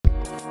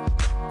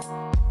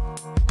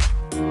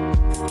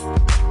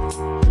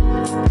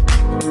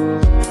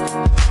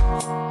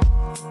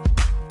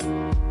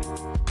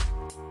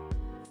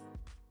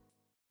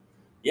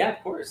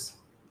Flowers.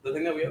 The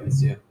thing that we always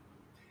do.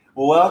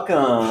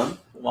 Welcome.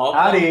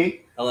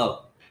 Howdy.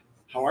 Hello.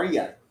 How are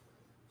you?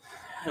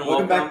 And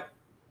Welcome back.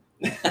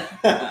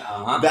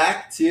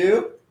 Back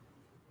to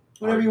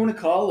whatever you want to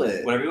call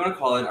it. Whatever you want to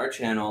call it, our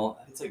channel.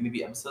 I think it's like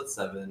maybe episode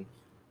 7.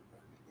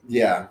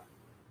 Yeah.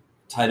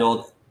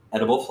 Titled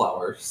Edible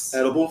Flowers.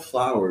 Edible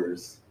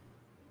flowers.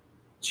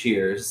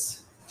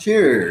 Cheers.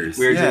 Cheers.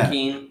 We're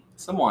drinking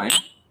some wine.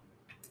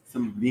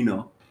 Some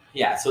vino.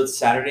 Yeah, so it's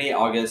Saturday,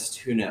 August,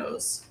 who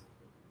knows?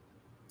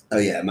 Oh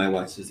yeah, my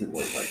watch doesn't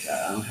work like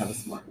that. I don't have a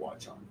smart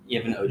watch on.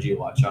 You have an OG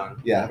watch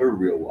on. Yeah, I have a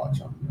real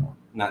watch on. No.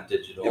 Not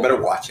digital. You better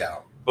watch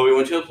out. But we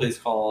went to a place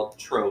called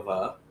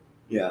Trova.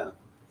 Yeah.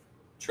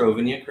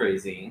 Troving you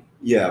crazy.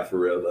 Yeah, for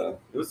real though.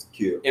 It was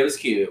cute. It was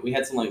cute. We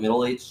had some like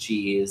middle-aged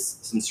cheese,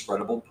 some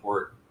spreadable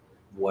pork,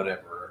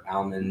 whatever,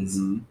 almonds,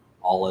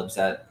 olives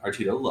that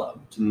Artito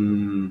loved.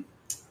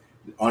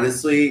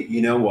 Honestly,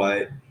 you know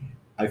what?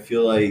 I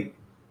feel like,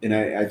 and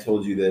I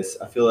told you this,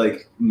 I feel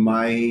like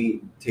my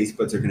taste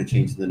buds are going to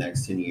change in the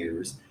next 10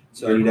 years.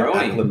 So I need to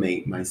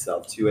acclimate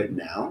myself to it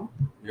now.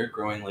 You're a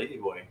growing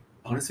ladyboy.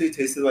 Honestly, it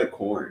tasted like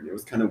corn. It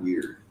was kind of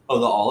weird. Oh,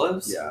 the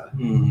olives? Yeah.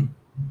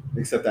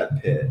 Except that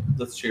pit.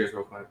 Let's cheers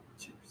real quick.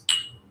 Cheers.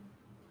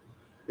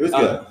 It was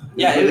good.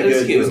 Yeah, it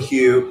was cute. It was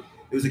cute.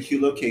 It was a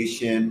cute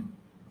location.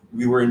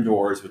 We were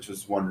indoors, which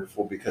was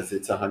wonderful because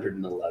it's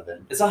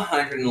 111. It's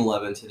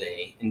 111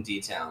 today in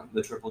D-Town,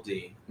 the Triple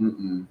D.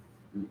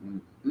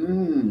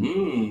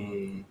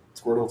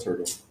 Squirtle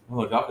turtle.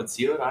 Oh, if y'all could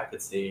see what I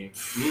could see.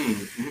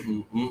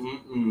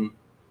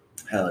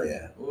 Hell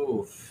yeah.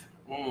 Oof.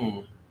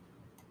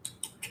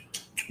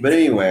 But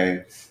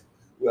anyway,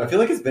 I feel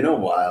like it's been a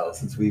while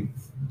since we've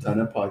done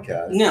a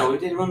podcast. No, we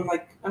did one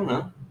like, I don't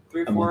know,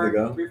 3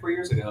 or 4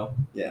 years ago.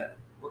 Yeah.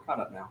 We're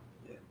caught up now.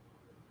 Yeah.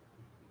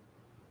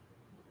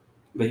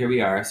 But here we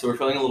are. So we're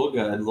feeling a little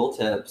good, little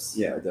tips.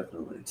 Yeah,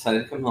 definitely.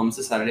 Decided to come home. It's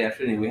a Saturday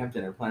afternoon. We have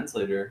dinner plans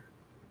later.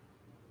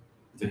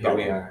 So here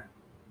we are.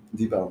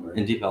 Deep Element.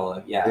 In Deep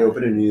Ella, yeah. They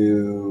opened a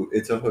new,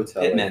 it's a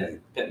hotel.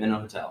 Pitman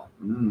Hotel.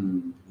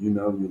 You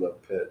know you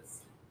love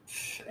pits.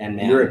 And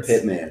man. You're a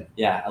pit man.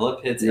 Yeah, I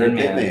love pits You're and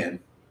a pit man.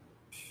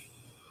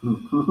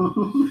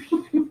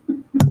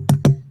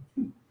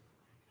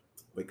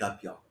 Wake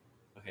up, y'all.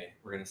 Okay,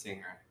 we're going to sing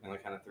her on the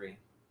count of 3.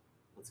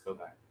 Let's go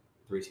back.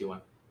 3, 2,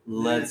 1.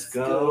 Let's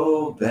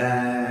go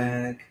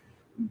back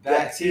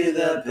to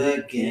the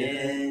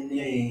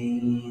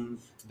beginning.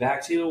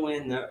 Back to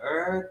when the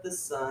earth, the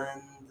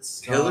sun, the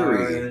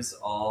stars,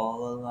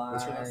 all alive.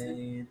 What's her last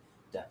name?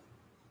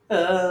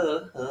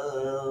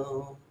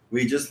 Oh.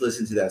 We just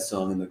listened to that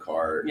song in the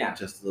car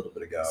just a little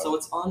bit ago. So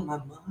it's on my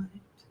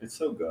mind. It's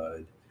so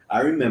good.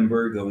 I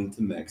remember going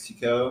to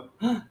Mexico.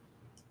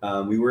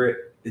 We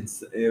were in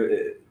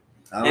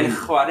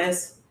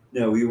Juarez?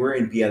 No, we were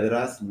in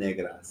Piedras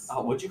Negras.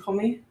 Oh, what'd you call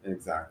me?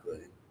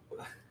 Exactly.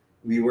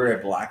 We were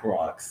at Black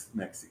Rocks,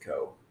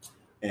 Mexico.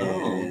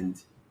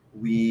 And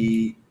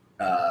we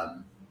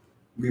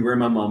were in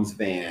my mom's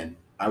van.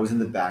 I was in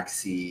the back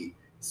seat,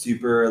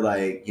 super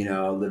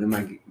living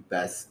my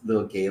best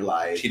little gay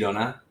life.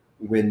 Chidona.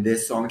 When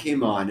this song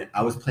came on,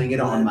 I was playing it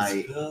on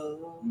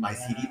my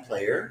CD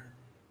player.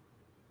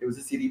 It was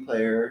a CD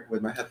player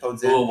with my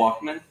headphones in. A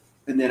Walkman.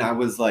 And then I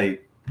was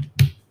like,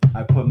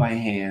 I put my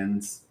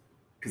hands,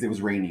 because it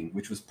was raining,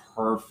 which was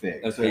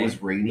perfect. Okay. So it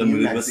was raining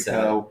in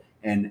Mexico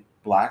and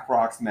Black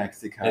Rocks,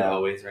 Mexico. It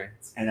always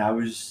rains. And I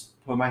was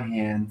just put my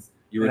hands.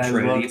 You were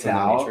Trinity from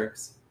the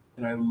Matrix.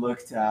 And I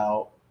looked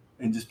out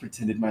and just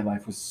pretended my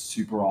life was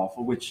super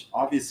awful, which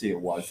obviously it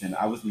wasn't.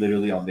 I was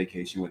literally on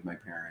vacation with my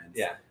parents.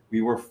 Yeah.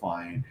 We were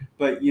fine.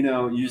 But, you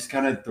just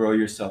kind of throw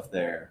yourself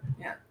there.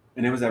 Yeah.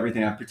 And it was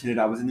everything. I pretended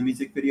I was in the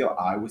music video.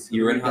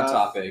 You were in Hot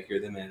Topic. You're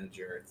the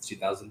manager. It's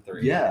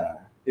 2003. Yeah.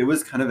 It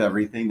was kind of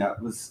everything.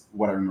 That was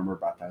what I remember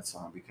about that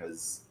song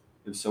because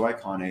it was so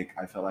iconic.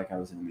 I felt like I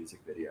was in a music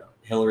video.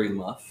 Hillary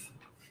Muff.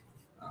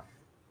 Oh.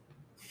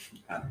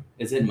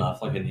 Is it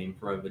Muff like a name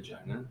for a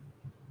vagina?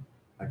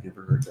 I've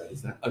never heard that.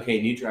 Is that?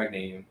 Okay, new drag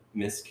name.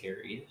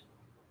 Miscarried.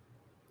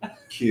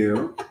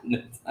 Q. No,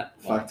 it's not.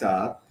 Fucked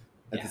up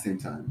at the same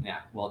time. Yeah,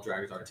 well,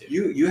 drags are too.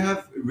 You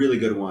have really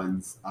good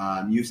ones.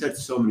 You've said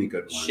so many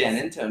good ones. San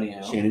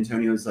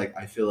Antonio is like,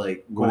 I feel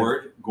like...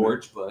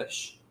 Gorge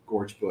Bush.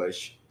 Gorge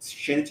Bush.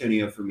 San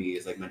Antonio for me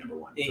is like my number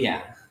one.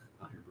 Yeah.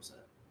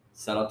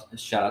 100%.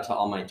 Shout out to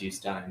all my Deuce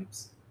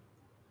Dimes.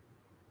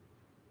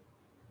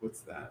 What's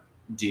that?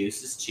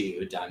 Deuce is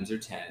 2, dimes are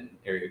 10,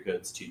 area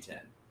code's 210.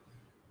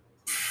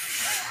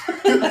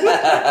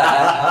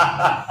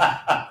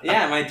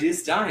 Yeah, my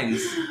Deuce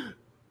Dimes.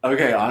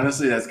 Okay,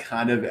 honestly, that's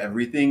kind of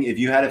everything. If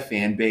you had a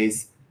fan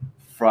base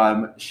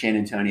from San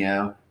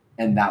Antonio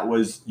and that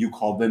was, you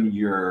called them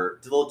your...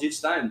 The little douche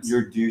dimes.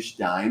 Your douche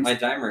dimes. My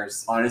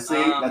dimers.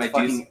 Honestly, that's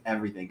fucking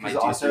everything. Because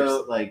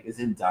also,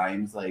 isn't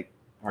dimes,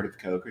 part of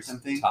Coke or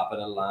something? Top of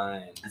the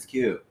line. That's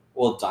cute.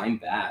 Well, dime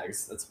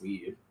bags. That's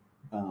weird.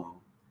 Oh.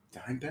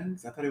 Dime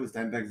bags? I thought it was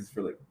dime bags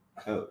for,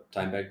 Coke.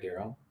 Dime bag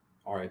Daryl.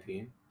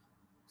 R.I.P.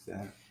 Who's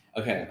that?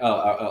 Okay.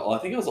 I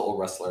think it was an old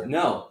wrestler.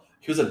 No.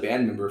 He was a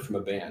band member from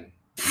a band.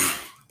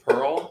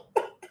 Pearl?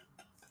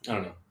 I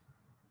don't know.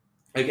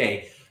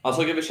 Okay.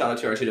 Also give a shout out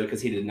to Archito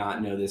because he did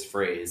not know this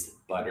phrase,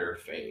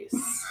 butterface.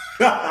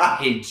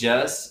 He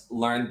just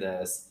learned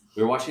this.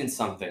 We were watching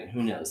something,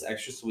 who knows,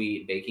 extra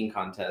sweet baking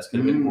contest, could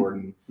have been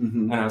Gordon.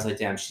 Mm-hmm. And I was like,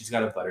 damn, she's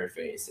got a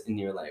butterface. And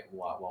you're like,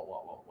 what?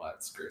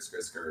 Skirt.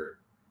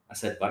 I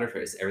said,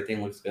 butterface.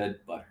 Everything looks good,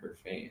 but her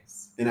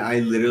face. And I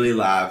literally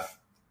laugh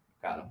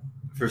Got him.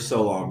 for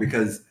so long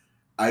because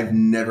I've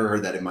never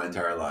heard that in my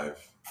entire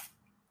life.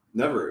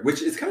 Never,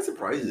 which is kind of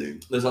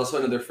surprising. There's also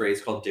another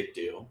phrase called dick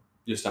do.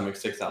 Your stomach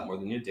sticks out more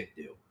than your dick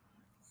do.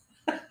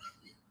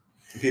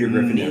 Peter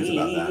Griffin knows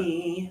about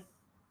that.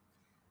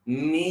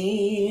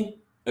 Me.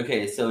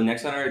 Okay, so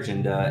next on our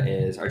agenda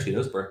is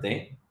Archito's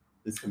birthday.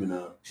 It's coming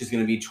up. She's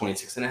going to be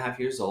 26 and a half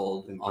years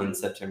old on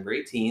September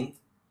 18th.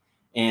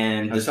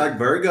 And hashtag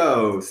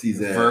Virgo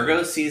season.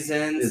 Virgo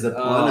season is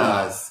upon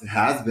us. It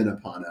has been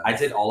upon us. I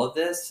did all of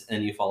this,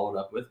 and you followed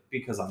up with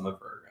because I'm a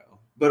Virgo.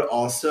 But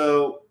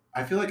also,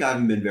 I feel like I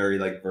haven't been very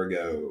like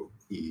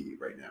Virgo-y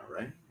right now,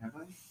 right? Have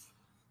I?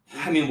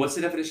 I mean, what's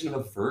the definition of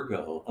a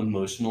Virgo?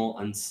 Emotional,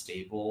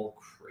 unstable,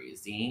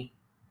 crazy.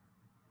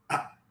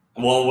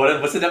 Well,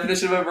 what's the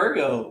definition of a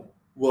Virgo?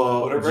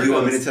 Well, do you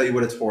want me to tell you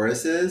what a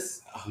Taurus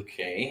is?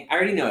 Okay, I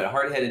already know it.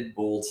 Hard-headed,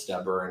 bold,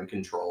 stubborn,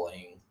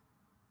 controlling.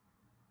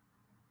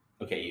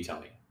 Okay, you tell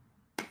me.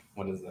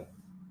 What is it?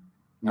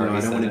 No,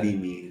 I don't want to be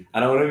mean. I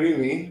don't want to be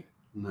mean.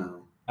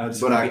 No. I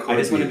just want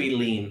to be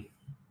lean.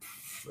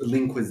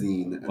 Lean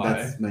cuisine. Why?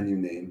 That's my new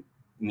name.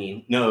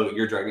 Mean. No,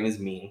 your dragon is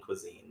mean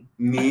cuisine.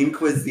 Mean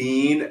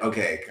cuisine.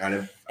 Okay, kind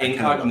of.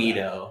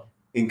 Incognito.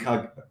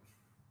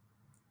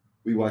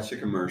 We watched a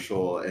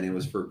commercial and it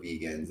was for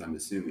vegans, I'm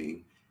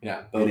assuming.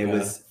 Yeah. And it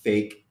was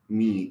fake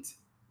meat,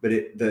 but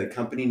the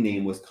company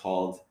name was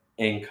called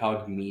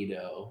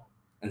Incognito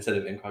instead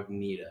of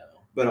incognito.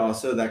 But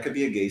also that could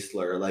be a gay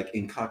slur, like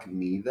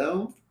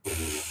incognito.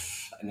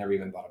 I never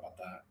even thought about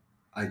that.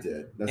 I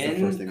did. That's the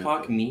first thing.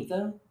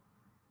 Incognito?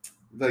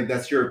 Like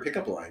that's your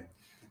pickup line.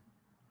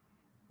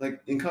 Like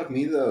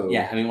incognito.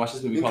 Yeah, I mean, watch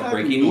this movie called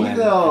Breaking Wind.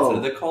 Instead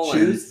of the colons,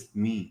 choose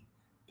me.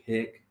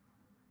 Pick.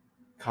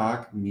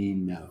 Cock me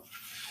no.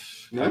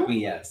 Cock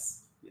me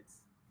yes.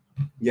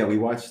 Yeah, we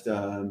watched.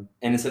 And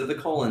instead of the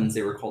colons,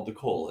 they were called the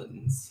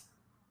colons.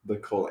 The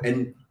colon.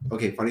 And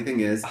okay, funny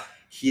thing is,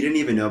 he didn't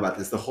even know about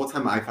this the whole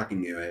time. I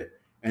fucking knew it,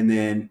 and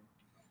then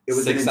it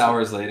was 6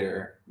 hours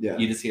later. Yeah,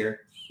 you just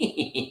hear,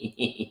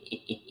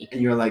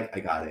 and you're like, I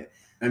got it.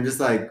 And I'm just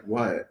like,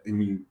 what?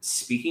 And you.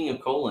 Speaking of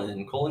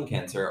colon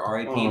cancer,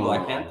 R.I.P.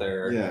 Black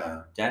Panther.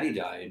 Yeah, Daddy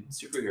died.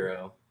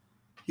 Superhero.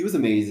 He was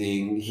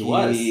amazing. He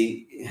was.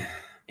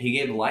 He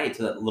gave light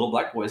to that little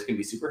black boys can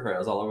be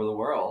superheroes all over the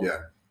world. Yeah.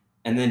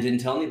 And then didn't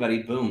tell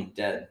anybody, boom,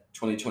 dead.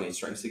 2020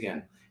 strikes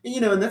again.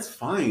 And, and that's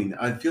fine.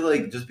 I feel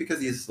like just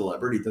because he's a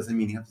celebrity doesn't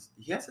mean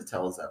he has to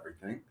tell us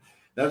everything.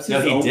 That's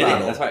his he own did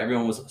battle. it. That's why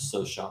everyone was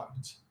so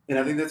shocked. And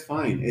I think that's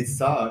fine. It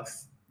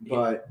sucks,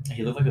 but...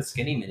 He looked like a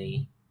skinny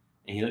mini,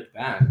 and he looked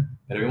bad.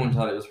 But everyone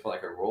thought it was for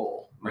like a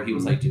role, where he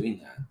was like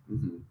doing that.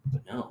 Mm-hmm.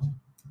 But no.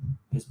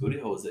 His booty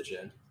hole was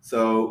itching.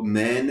 So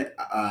men...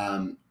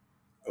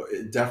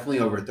 definitely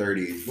over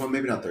 30s. Well,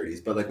 maybe not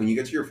 30s, but like when you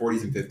get to your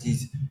 40s and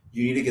 50s,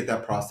 you need to get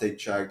that prostate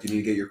checked. You need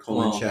to get your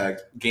colon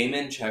checked. Gay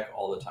men check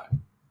all the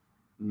time.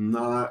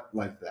 Not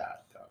like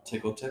that, though.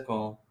 Tickle,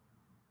 tickle.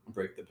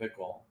 Break the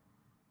pickle.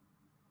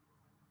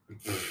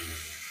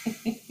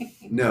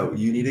 No,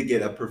 you need to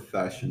get a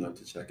professional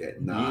to check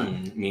it.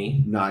 Not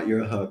me. Not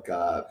your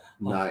hookup.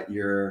 Not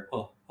your...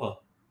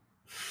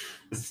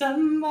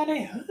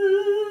 Somebody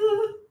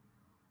who...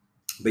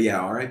 But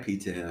yeah, R.I.P.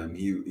 to him.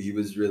 He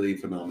was really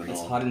phenomenal.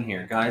 It's hot in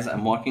here. Guys,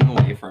 I'm walking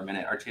away for a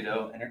minute.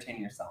 Archito, entertain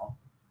yourself.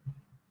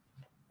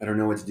 I don't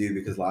know what to do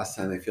because last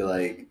time I feel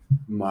like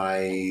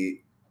my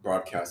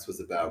broadcast was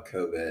about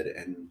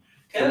COVID. And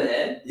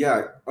COVID?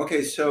 Yeah.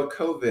 Okay, so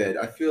COVID.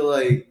 I feel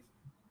like...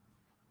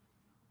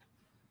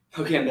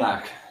 Okay, I'm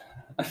back.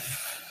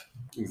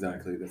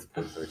 Exactly. That's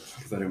perfect.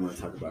 Because I didn't want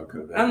to talk about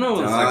COVID. I don't know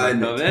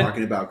what's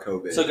talking about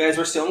COVID. So guys,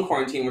 we're still in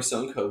quarantine. We're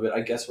still in COVID. I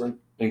guess we're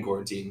in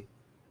quarantine.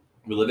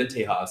 We live in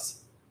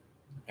Tejas.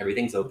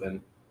 Everything's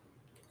open.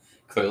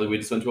 Clearly, we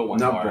just went to a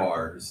Not bar.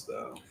 bars,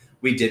 though.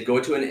 We did go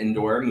to an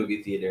indoor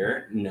movie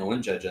theater. No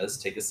one judge us.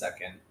 Take a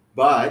second.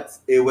 But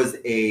it was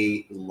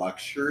a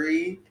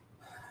luxury.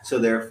 So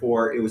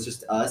therefore, it was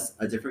just us,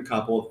 a different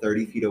couple,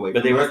 30 feet away.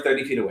 But they were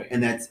 30 feet away.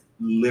 And that's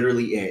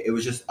literally it. It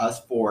was just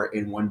us four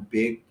in one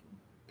big,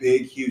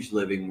 huge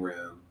living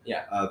room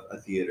of a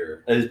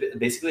theater. It was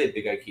basically a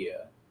big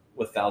IKEA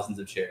with thousands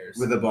of chairs.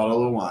 With a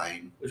bottle of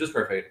wine. Which was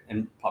perfect.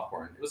 And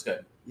popcorn. It was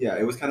good. Yeah,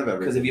 it was kind of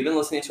everything. Because if you've been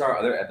listening to our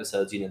other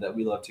episodes, you know that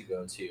we love to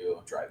go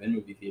to drive-in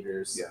movie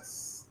theaters.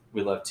 Yes.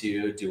 We love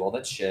to do all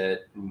that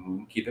shit.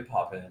 Mm-hmm. Keep it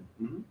popping.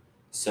 Mm-hmm.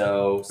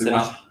 So we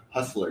watched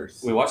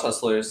Hustlers. We watched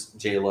Hustlers.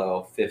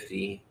 J-Lo,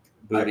 50,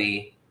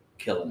 booty,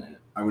 killing it.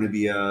 I want to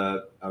be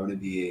a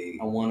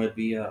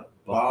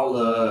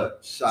baller,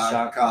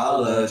 shot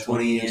collar,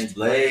 20-inch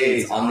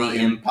blades on the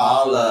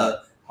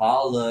Impala.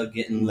 Holla,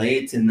 getting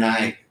laid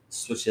tonight.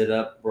 Switch it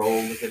up,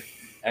 roll with it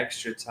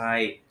extra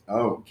tight.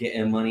 Oh,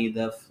 Getting money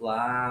the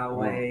flower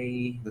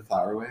way. the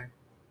flower way.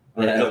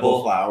 The Or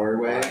edible flower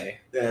way. way.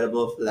 The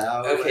edible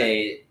flower way.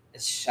 Okay,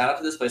 shout out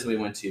to this place that we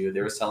went to.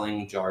 They were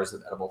selling jars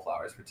of edible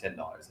flowers for $10.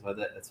 That's what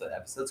the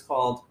episode's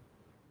called.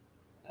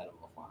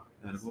 Edible flowers.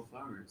 Edible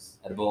flowers.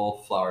 Edible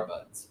flower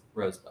buds.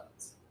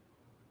 Rosebuds.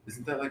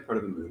 Isn't that like part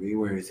of the movie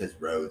where he says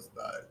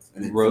rosebuds?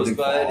 And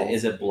Rosebud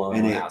is a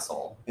blown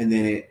asshole. And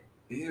then it,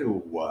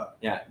 ew, what?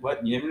 Yeah,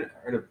 what? You never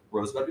heard of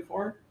rosebud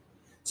before?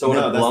 So when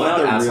No, a that's blown not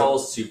out the asshole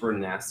is super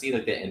nasty,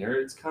 like the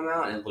innards come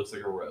out and it looks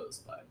like a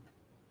rosebud.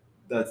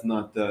 That's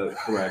not the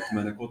correct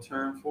medical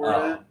term for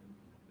Oh. it.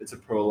 It's a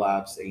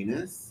prolapse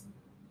anus.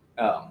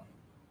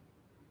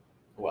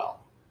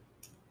 Well,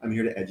 I'm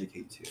here to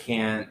educate you.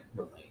 can't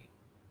relate.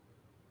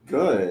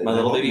 Good. My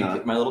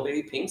little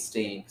baby pink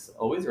stinks.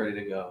 Always ready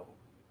to go.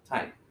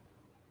 Time.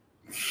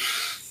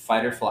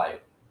 Fight or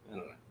flight. I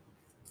don't know.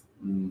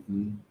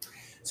 Mm-hmm.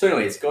 So,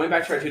 anyways, going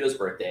back to Artudo's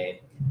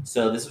birthday.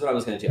 So this is what I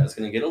was gonna do. I was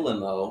gonna get a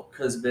limo.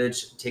 Cause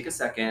bitch, take a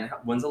second.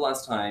 When's the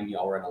last time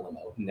y'all were in a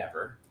limo?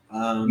 Never.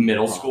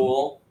 Middle prom.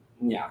 school.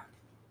 Yeah.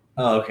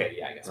 Oh, okay.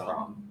 Yeah, I guess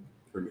prom.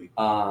 For me.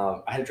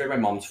 I had to drive my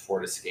mom's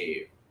Ford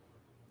Escape.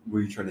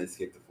 Were you trying to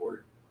escape the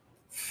Ford?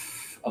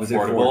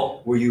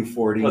 Affordable. Were you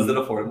 40? Was it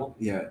affordable?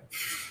 Yeah.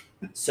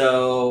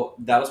 So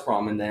that was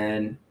prom, and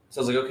then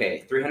so I was like,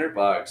 okay,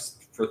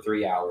 $300 for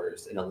 3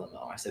 hours in a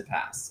limo. I said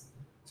pass.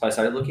 So I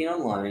started looking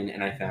online,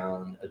 and I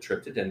found a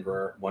trip to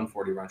Denver,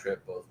 140 round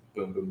trip, both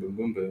boom, boom, boom,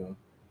 boom, boom.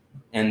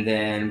 And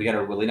then we got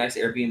a really nice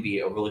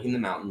Airbnb overlooking the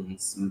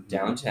mountains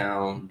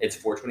downtown. It's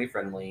 420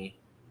 friendly.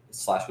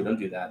 / we don't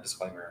do that.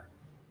 Disclaimer.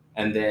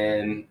 And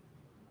then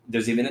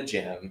there's even a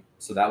gym,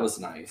 so that was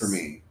nice For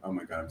me. Oh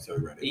my God, I'm so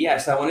ready. Yeah,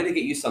 so I wanted to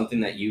get you something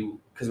that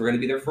because we're gonna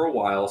be there for a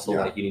while. So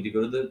Yeah. like you need to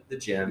go to the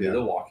gym, Yeah. do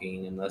the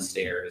walking and the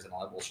stairs and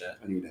all that bullshit.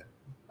 I need it.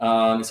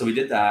 So we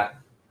did that.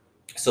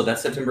 So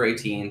that's September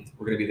 18th.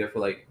 We're gonna be there for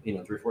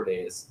 3-4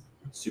 days.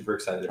 Super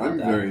excited about I'm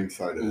that. very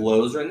excited.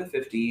 Lows are in the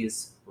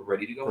 50s. We're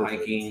ready to go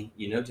Perfect. hiking.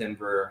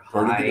 Denver,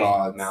 Heart of the high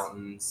gods.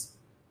 mountains,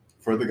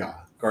 For the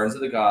God. Gardens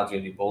of the Gods. We're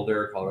gonna do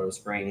Boulder, Colorado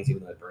Springs,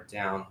 even though it burnt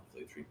down.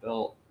 Hopefully it's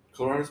rebuilt.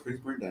 Colorado Springs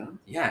burned down?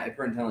 Yeah, it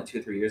burned down like 2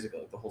 or 3 years ago.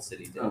 Like the whole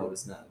city did. Oh, It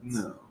was nuts.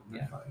 No,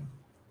 they're Yeah. fine.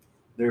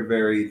 They're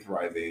very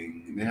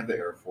thriving. They have the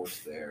Air Force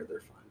there.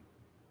 They're fine.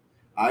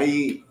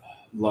 I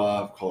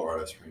love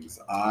Colorado Springs.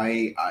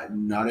 I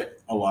not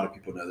a lot of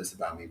people know this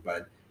about me,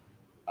 but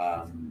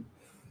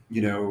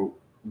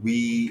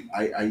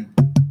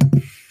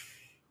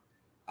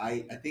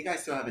I think I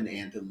still have an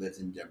aunt that lives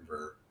in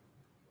Denver.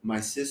 My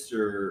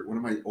sister, one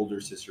of my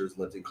older sisters,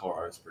 lived in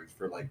Colorado Springs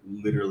for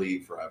literally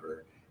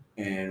forever.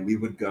 And we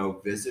would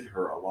go visit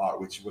her a lot,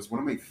 which was one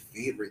of my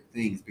favorite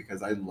things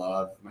because I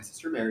love my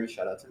sister Mary.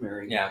 Shout out to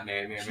Mary. Yeah,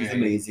 Mary. She's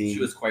amazing. She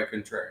was quite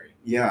contrary.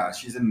 Yeah,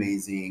 she's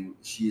amazing.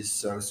 She is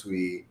so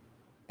sweet.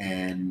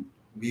 And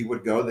we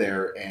would go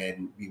there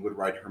and we would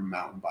ride her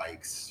mountain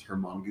bikes, her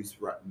mongoose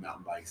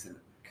mountain bikes. And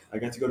I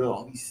got to go to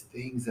all these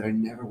things that I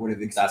never would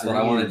have experienced. That's what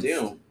I want to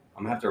do.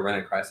 I'm going to have to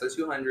rent a Chrysler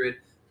 200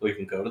 so we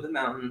can go to the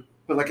mountain.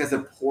 But as a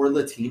poor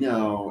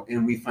Latino,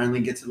 and we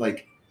finally get to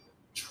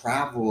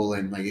travel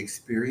and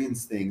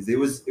experience things. It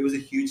was a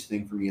huge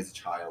thing for me as a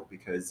child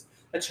because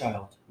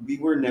we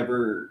were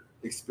never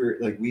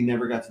we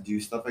never got to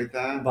do stuff like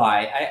that.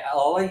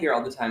 All I hear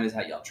all the time is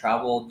how y'all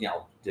traveled,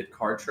 y'all did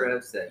car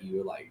trips, that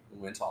you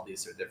went to all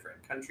these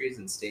different countries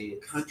and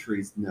states.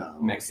 Countries, no.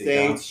 Mexico.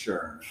 States,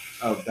 sure.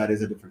 Oh, that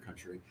is a different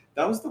country.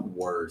 That was the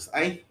worst.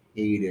 I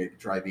hated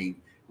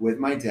driving with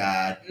my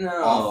dad.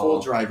 No.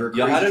 Awful driver.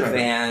 Y'all had a driver.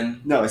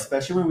 van. No,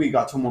 especially when we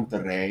got to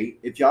Monterrey.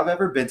 If y'all have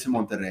ever been to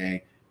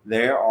Monterrey,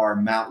 there are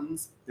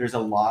mountains. There's a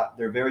lot.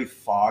 They're very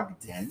fog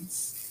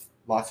dense.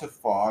 Lots of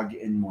fog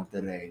in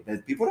Monterrey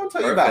that people don't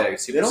tell you about.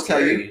 Super They don't tell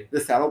you the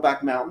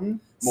Saddleback Mountain.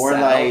 More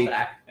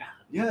Saddleback Mountain.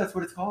 Yeah, that's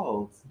what it's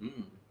called.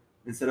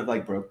 Instead of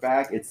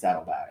Brokeback, it's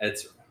Saddleback.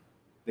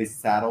 They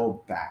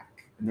saddle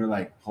back, and they're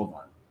like, hold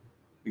on,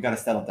 we gotta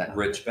settle down.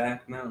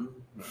 Ridgeback Mountain.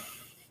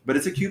 But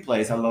it's a cute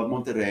place. I love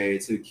Monterrey.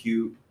 It's a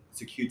cute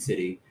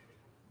city.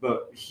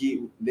 But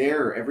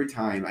every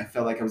time I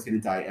felt like I was gonna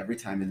die every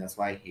time, and that's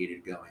why I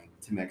hated going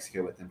to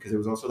Mexico with him because it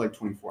was also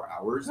 24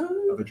 hours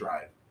of a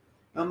drive.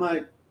 I'm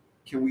like,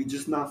 can we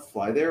just not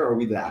fly there, or are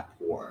we that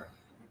poor?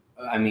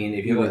 I mean,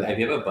 if you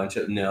have a bunch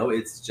of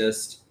it's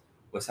just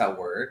what's that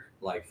word?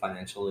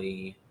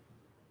 Financially,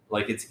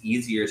 it's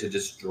easier to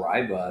just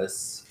drive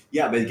us.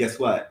 Yeah, but guess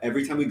what?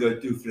 Every time we go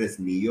through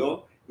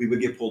Fresnillo, we would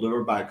get pulled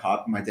over by a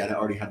cop. My dad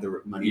already had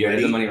the money ready. You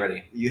have the money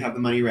ready. You have the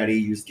money ready.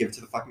 You just give it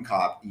to the fucking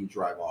cop. And you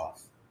drive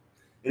off.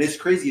 And it's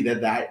crazy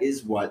that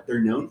is what they're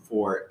known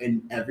for,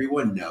 and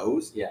everyone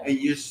knows. Yeah. And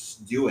you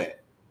just do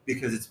it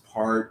because it's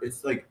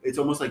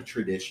almost like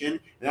tradition, and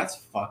that's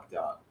fucked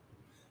up.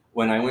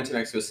 When I went to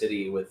Mexico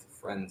City with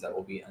friends that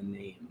will be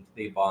unnamed,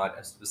 they bought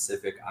a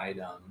specific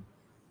item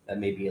that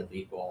may be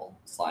illegal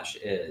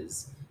 /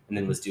 is, and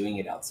then was doing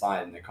it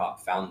outside, and the cop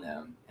found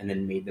them and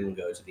then made them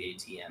go to the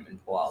ATM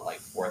and pull out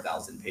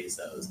 4,000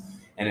 pesos.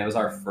 And it was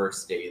our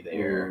first day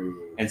there.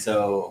 Ooh. And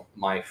so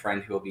my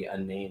friend who will be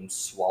unnamed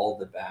swallowed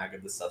the bag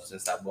of the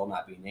substance that will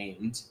not be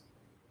named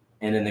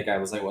And then the guy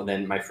was like, well,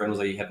 then my friend was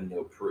like, you have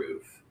no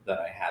proof that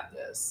I had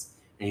this.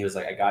 And he was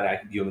like, I got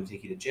it. You want me to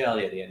take you to jail?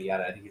 Yada, yada,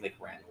 yada. I think he like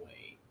ran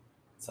away.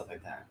 Stuff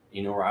like that.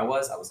 You know where I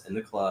was? I was in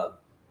the club,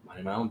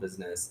 minding my own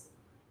business,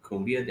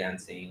 cumbia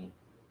dancing,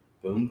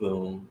 boom,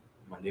 boom,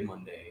 Monday,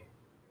 Monday.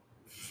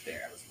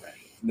 There, I was ready.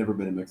 Never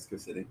been in Mexico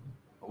City.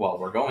 Well,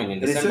 we're going in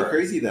And December. it's so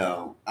crazy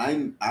though.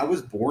 I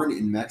was born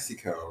in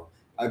Mexico.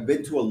 I've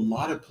been to a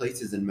lot of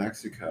places in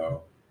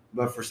Mexico,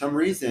 but for some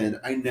reason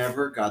I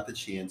never got the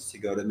chance to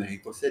go to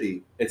Mexico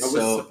City. I was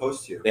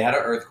supposed to. They had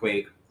an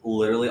earthquake.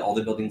 Literally, all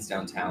the buildings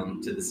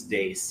downtown to this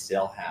day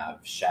still have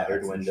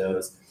shattered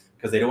windows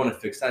because they don't want to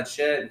fix that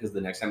shit because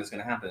the next time it's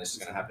going to happen, it's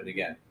just going to happen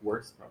again.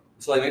 Worse problem.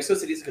 So like Mexico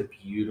City is like a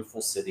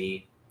beautiful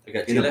city. Like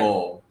a In a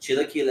bowl.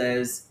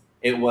 Chilaquiles.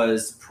 It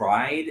was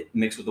Pride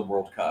mixed with the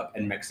World Cup,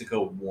 and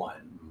Mexico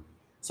won.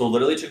 So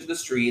literally took to the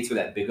streets with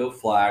that big old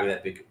flag,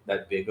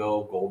 that big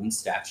old golden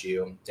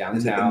statue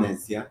downtown.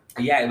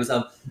 Yeah, it was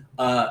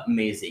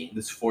amazing.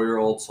 This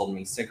 4-year-old sold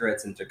me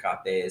cigarettes and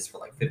tecates for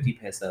like 50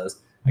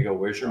 pesos. I go,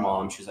 "Where's your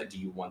mom?" She's like, "Do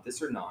you want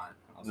this or not?"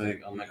 I was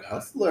like, "Oh my god,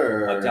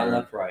 hustler!" Up, down,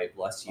 left, right.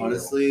 Bless you.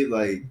 Honestly,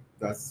 like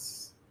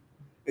that's.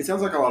 It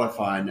sounds like a lot of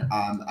fun.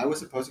 I was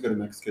supposed to go to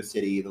Mexico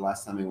City the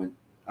last time I went.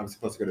 I was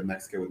supposed to go to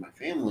Mexico with my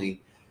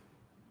family.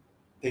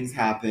 Things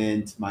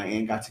happened. My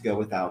aunt got to go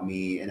without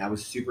me, and I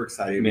was super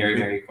excited.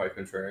 Very quite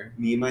contrary.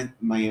 Me and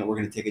my aunt were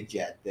going to take a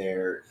jet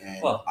there,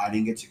 and I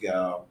didn't get to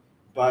go.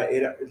 But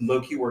it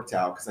low-key worked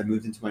out because I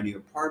moved into my new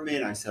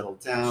apartment. I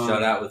settled down.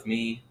 Shout out with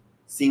me.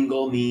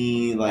 Single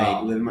me,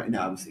 living my...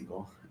 No, I was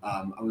single.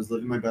 I was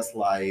living my best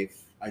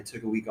life. I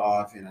took a week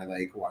off, and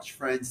I watched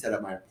Friends, set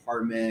up my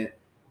apartment,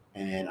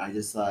 and I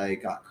just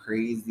got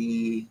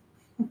crazy,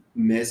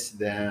 missed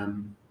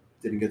them.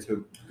 Didn't get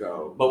to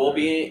go. But we'll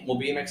be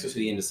in Mexico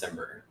City in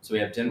December. So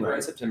we have Denver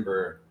in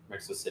September,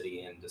 Mexico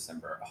City in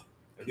December. Oh,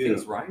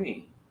 everything's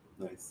rhyming.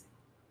 Nice.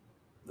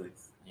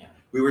 Yeah.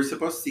 We were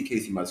supposed to see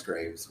Casey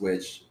Musgraves,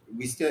 which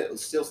we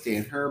still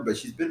stand her, but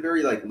she's been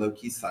very low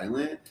key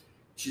silent.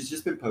 She's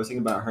just been posting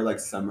about her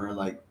summer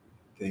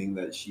thing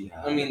that she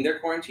had. I mean, they're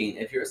quarantined.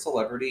 If you're a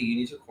celebrity, you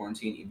need to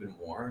quarantine even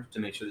more to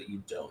make sure that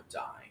you don't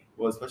die.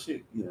 Well,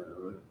 especially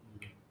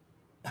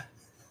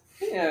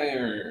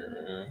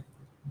Yeah.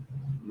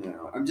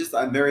 No,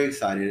 I'm very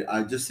excited.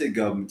 I just to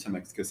go to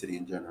Mexico City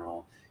in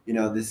general.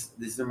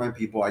 These are my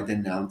people. I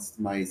denounced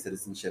my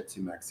citizenship to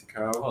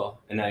Mexico. Oh,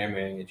 and now you're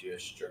marrying a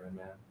Jewish German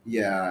man.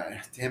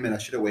 Yeah, damn it! I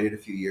should have waited a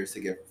few years to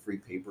get free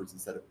papers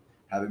instead of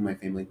having my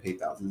family pay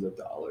thousands of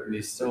dollars.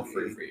 It's still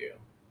free for you.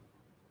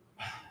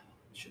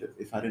 Should have.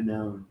 If I'd have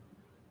known,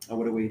 I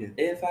would have waited.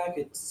 If I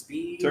could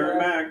turn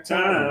back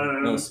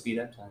time. No, speed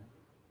up time.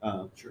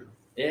 Oh, true.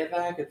 If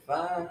I could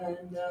find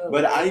out.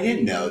 But I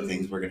didn't know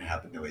things were gonna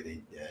happen the way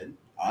they did.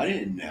 I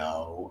didn't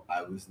know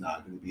I was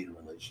not gonna be in a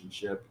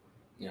relationship.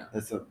 Yeah.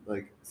 That's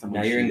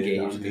someone. Now you're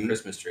engaged with the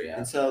Christmas tree. Yeah.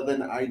 And so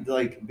then I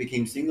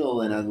became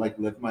single and I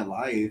lived my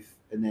life,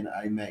 and then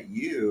I met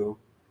you,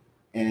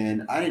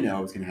 and I didn't know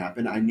it was gonna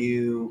happen. I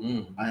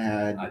knew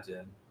I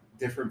did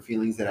different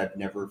feelings that I've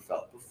never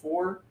felt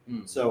before.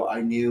 So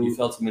I knew you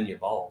felt them in your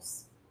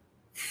balls.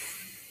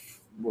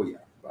 Well, yeah,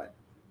 but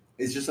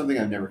it's just something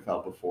I've never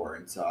felt before,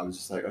 and so I was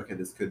just like, okay,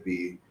 this could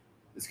be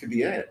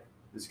it.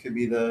 This could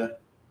be the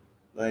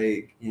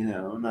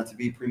not to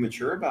be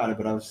premature about it,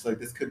 but I was just like,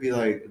 this could be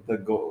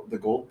the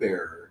gold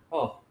bearer.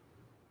 Oh,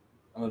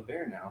 I'm a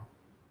bear now.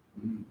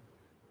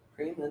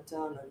 Prima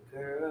donna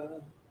girl.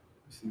 Who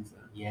sings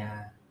that?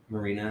 Yeah,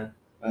 Marina.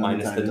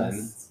 Minus the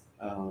diamonds.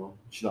 Oh,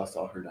 she lost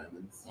all her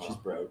diamonds. She's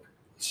broke.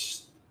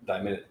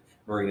 Diamond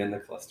Marina in the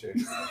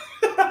clusters.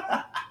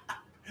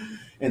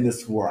 And the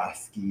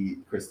Swarovski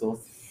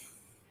crystals.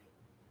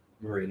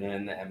 Marina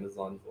in the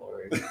Amazon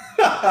glory.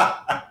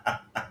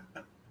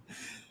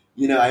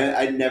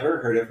 I'd never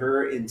heard of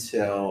her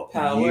until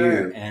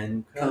Power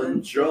and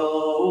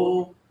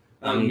Control.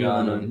 I'm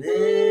gonna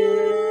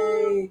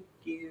make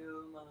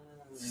you mine.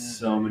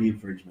 So many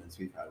infringements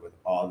we've had with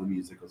all the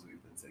musicals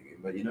we've been singing.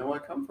 But you know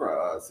what? Come for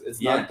us.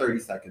 It's not 30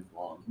 seconds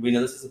long. We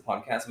know this is a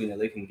podcast. We know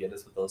they can get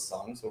us with those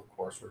songs, so of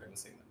course we're going to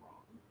sing them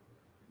wrong.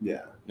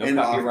 Yeah. No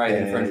copyright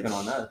infringement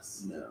on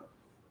us. No.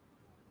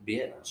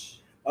 Bitch.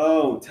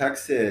 Oh,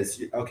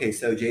 Texas. Okay,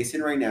 so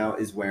Jason right now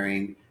is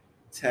wearing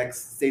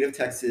State of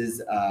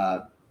Texas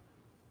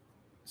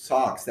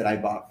socks that I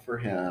bought for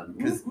him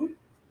because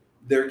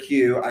they're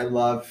cute. I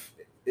love,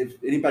 if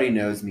anybody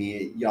knows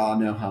me, y'all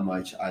know how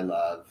much I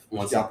love,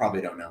 y'all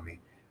probably don't know me,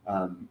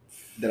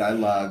 that I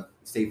love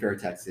State Fair,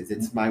 Texas.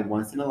 It's my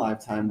once in a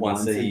lifetime,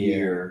 once a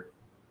year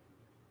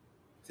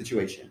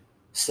situation.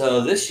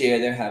 So this year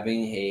they're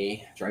having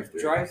a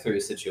drive-through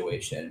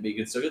situation. But you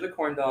can still get the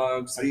corn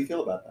dogs. How do you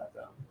feel about that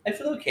though? I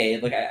feel okay.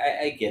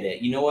 I get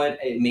it. You know what?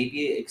 It may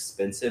be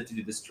expensive to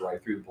do this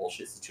drive-through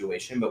bullshit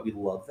situation, but we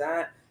love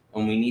that,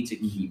 and we need to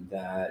keep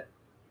that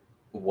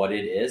what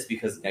it is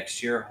because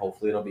next year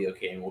hopefully it'll be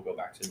okay and we'll go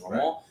back to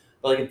normal. Right.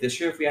 But if this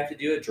year if we have to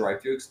do a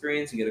drive-through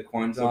experience and get a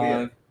corn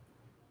dog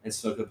and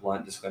smoke a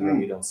blunt, disclaimer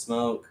we don't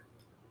smoke.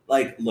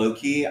 Low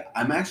key,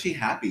 I'm actually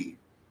happy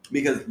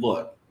because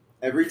look,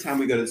 every time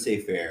we go to the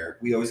state fair,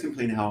 we always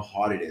complain how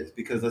hot it is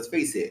because let's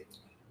face it,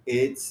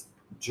 it's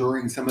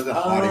during some of the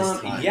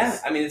hottest times. Yeah,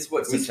 I mean, it's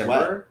what, We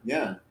September? sweat.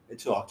 Yeah,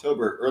 until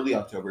October, early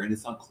October, and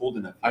it's not cold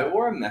enough I yet.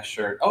 wore a mesh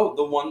shirt. Oh,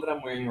 the one that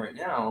I'm wearing right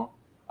now.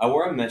 I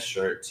wore a mesh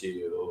shirt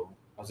to,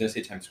 I was going to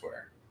say Times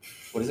Square.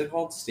 What is it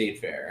called? State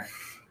Fair.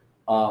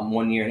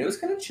 One year, and it was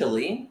kind of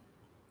chilly.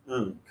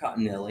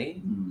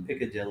 Cottonelli,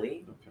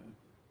 Piccadilly. Okay.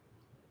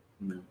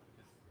 No.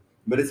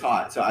 But it's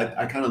hot, so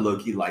I kind of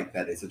low-key like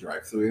that it's a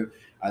drive-through.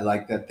 I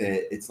like that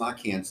it's not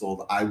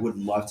canceled. I would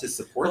love to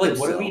support But like, them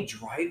what are still. we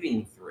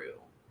driving through?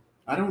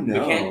 I don't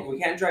know. We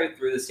can't drive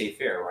through the state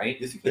fair, right?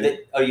 Yes, you But can.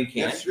 oh, you They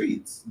can't. have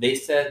streets. They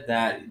said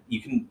that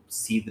you can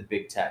see the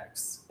big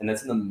text, and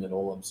that's in the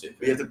middle of state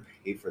We fair. have to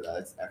pay for that.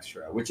 It's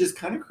extra, which is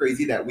kind of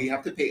crazy that we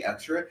have to pay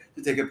extra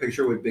to take a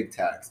picture with big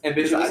text. And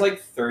bitch, it was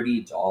like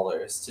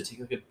 $30 to take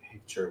like a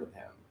picture with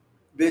him.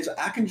 Bitch,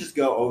 I can just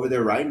go over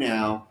there right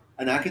now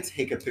and I could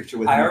take a picture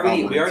with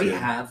him. We already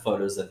have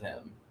photos of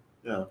him.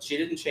 No. She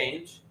didn't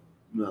change.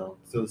 No,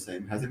 still the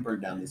same. Hasn't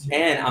burned down this year.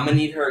 And I'm gonna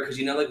need her because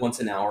like once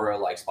an hour,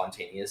 like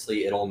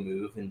spontaneously, it'll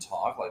move and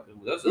talk. Like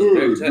this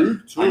is big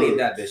text. I need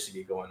that bitch to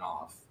be going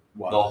off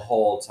the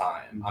whole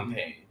time. I'm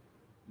paying.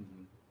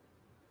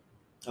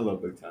 I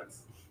love big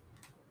text.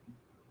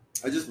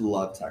 I just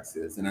love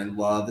Texas, and I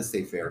love the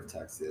state fair of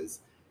Texas.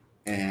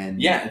 And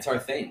yeah, it's our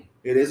thing.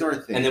 It is our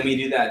thing. And then we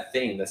do that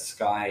thing, the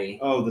sky.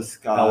 Oh, the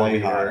sky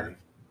elevator. high.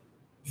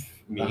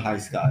 The high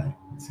sky.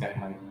 Sky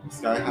high.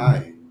 Sky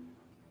high.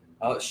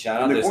 Oh,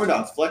 shout out and the corn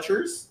dogs,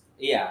 Fletcher's.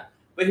 Yeah,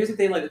 but here's the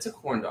thing: like, it's a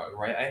corn dog,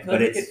 right? I feel but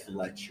like it's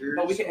Fletcher's.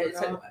 But we can.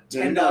 It's like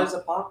 $10 a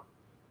pop.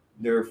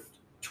 They're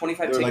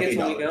 25 tickets like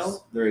when we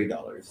go. They're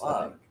 $8.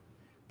 I think.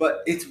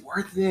 But it's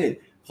worth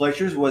it.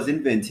 Fletcher's was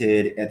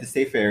invented at the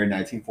State Fair in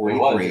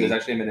 1943. It was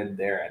actually invented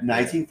there.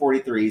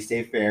 1943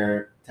 State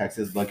Fair,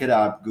 Texas. Look it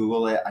up.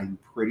 Google it. I'm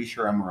pretty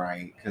sure I'm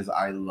right because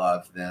I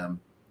love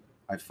them.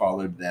 I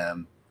followed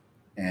them.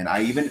 And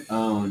I even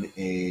own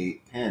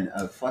a pen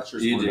of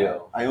Fletcher's. You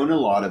do. I own a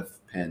lot of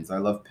pens. I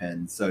love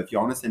pens. So if you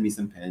want to send me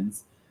some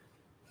pens,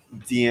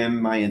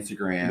 DM my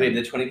Instagram. Wait,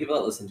 the 20 people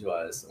that listen to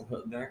us,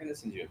 they're not going to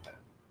send you a pen.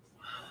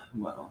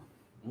 Well,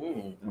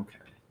 okay.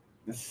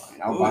 That's fine.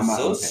 I'll buy my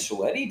own pen.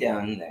 Sweaty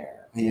down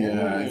there.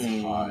 Yeah,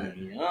 it's hot.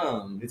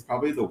 Yum. It's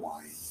probably the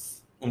wine.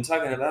 I'm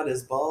talking about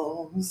his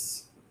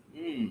balls.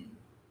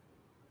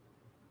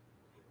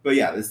 But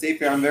yeah, the State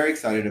Fair, I'm very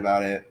excited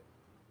about it.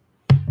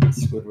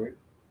 Squidward.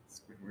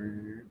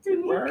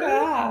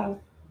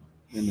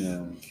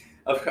 And,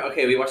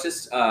 okay, we watched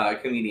this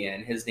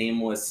comedian. His name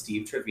was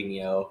Steve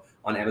Trevino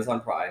on Amazon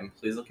Prime.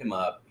 Please look him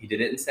up. He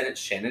did it in San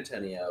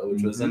Antonio,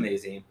 which was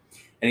amazing.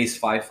 And he's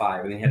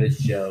 5'5", and he had a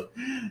joke.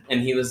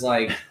 And he was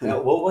like,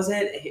 what was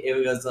it?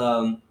 It was,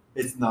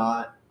 it's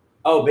not.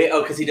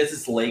 Because he does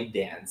this leg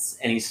dance,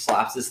 and he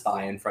slaps his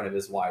thigh in front of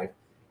his wife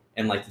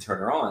and, like, to turn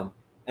her on.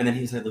 And then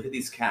he's like, look at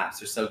these calves.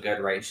 They're so good,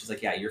 right? And she's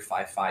like, yeah, you're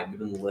 5'5". You've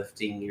been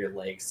lifting your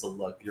legs to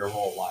look your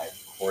whole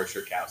life. Of course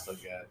your calves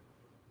look good.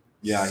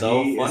 Yeah,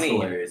 so he funny. Is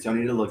hilarious. Y'all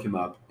need to look him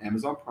up.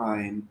 Amazon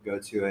Prime, go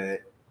to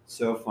it.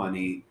 So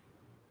funny.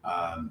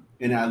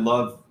 And I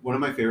love, one of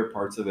my favorite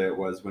parts of it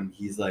was when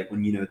he's like,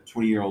 when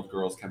 20-year-old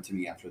girls come to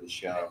me after the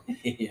show.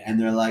 Yeah. And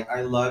they're like,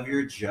 I love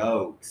your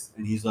jokes.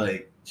 And he's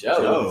like,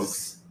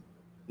 Jokes?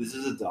 This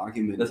is a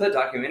documentary. That's a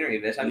documentary,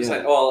 bitch. I'm just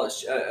like,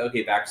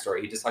 okay,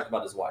 backstory. He just talked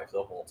about his wife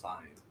the whole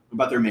time.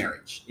 About their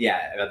marriage.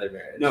 Yeah, about their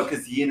marriage. No,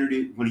 because he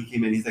introduced, when he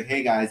came in, he's like,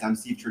 hey guys, I'm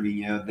Steve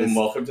Trevino. And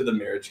welcome to the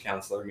marriage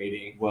counselor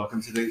meeting.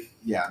 Welcome to the,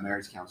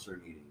 marriage counselor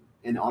meeting.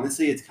 And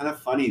honestly, it's kind of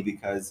funny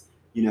because,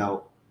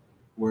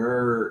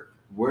 we're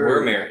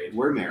married.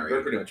 We're married.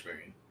 We're pretty much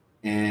married.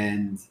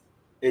 And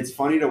it's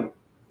funny to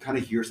kind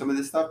of hear some of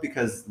this stuff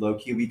because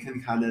low-key we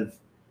can kind of,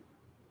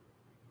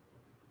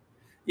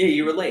 yeah,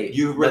 you relate.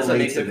 That's what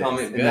makes a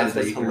comment good. That's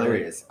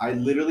hilarious. I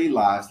literally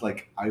laughed,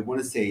 like, I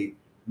want to say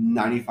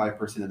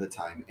 95% of the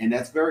time. And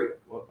that's very,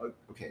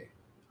 okay.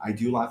 I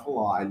do laugh a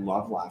lot. I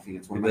love laughing.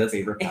 It's one of my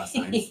favorite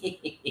pastimes.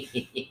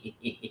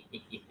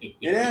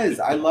 It is.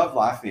 I love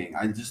laughing.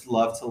 I just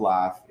love to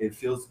laugh. It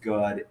feels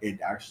good.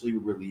 It actually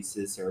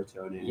releases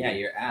serotonin. Yeah,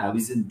 your abs. All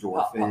these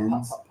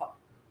endorphins. Pop.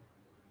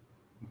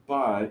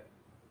 But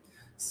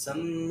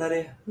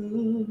somebody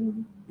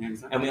who... Yeah,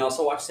 exactly. And we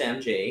also watched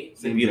Sam J.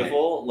 The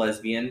beautiful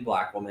lesbian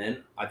black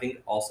woman. I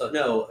think also...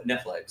 No,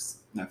 Netflix.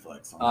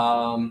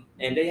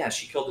 And yeah,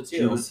 she killed it too.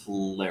 She was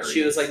hilarious.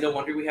 She was like, no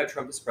wonder we have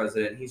Trump as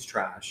president. He's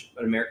trash.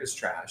 But America's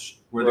trash.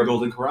 We're the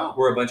Golden Corral.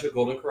 We're a bunch of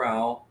Golden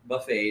Corral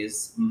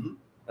buffets. Mm-hmm.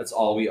 That's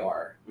all we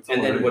are.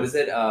 Then what is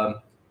it?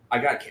 I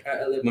got...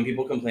 when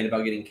people complain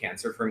about getting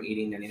cancer from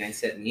eating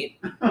 99-cent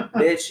meat.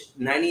 Bitch,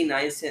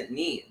 99-cent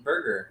meat.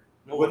 Burger.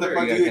 No what the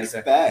fuck do you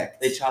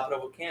expect? They chop it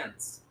up with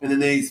cans. And then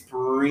they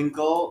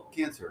sprinkle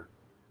cancer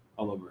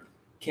all over it.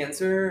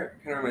 Cancer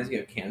kind of reminds me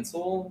of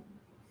cancel.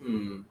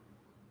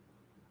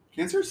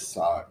 Cancer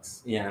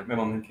sucks. Yeah, my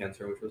mom had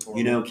cancer, which was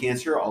horrible.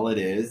 Cancer, all it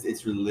is,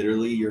 it's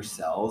literally your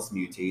cells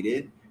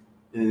mutated,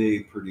 and they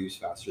produce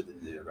faster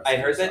than the rest I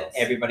of heard your that cells.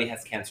 everybody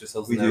has cancer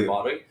cells in their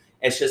body.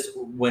 It's just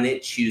when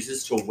it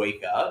chooses to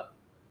wake up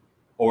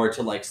or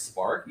to like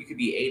Spark, you could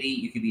be 80,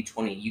 you could be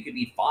 20, you could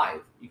be 5,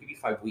 you could be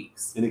 5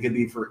 weeks. And it could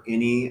be for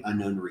any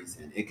unknown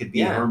reason. It could be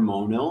Yeah.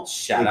 hormonal.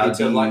 Shout out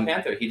to Black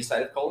Panther. He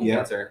decided colon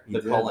cancer. he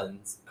The did.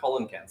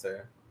 colon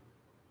cancer.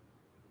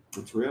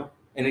 It's real.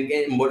 And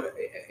again, what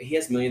he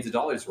has millions of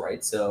dollars,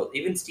 right? So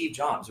even Steve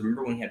Jobs,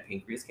 remember when he had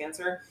pancreas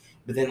cancer?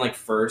 But then like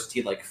first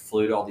he like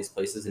flew to all these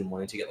places and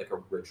wanted to get like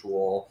a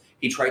ritual.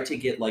 He tried to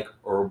get like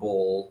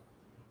herbal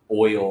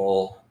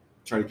oil.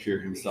 Try to cure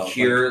himself.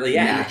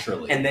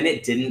 Naturally. And then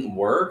it didn't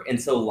work. And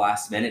so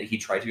last minute he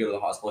tried to go to the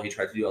hospital. He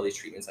tried to do all these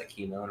treatments like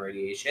chemo and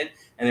radiation.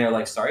 And they were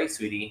like, sorry,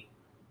 sweetie.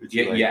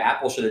 Yeah,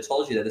 Apple should have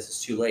told you that this is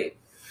too late.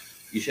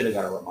 You should have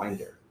got a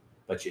reminder.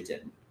 But you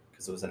didn't,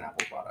 because it was an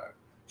Apple product.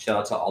 Shout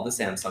out to all the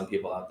Samsung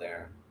people out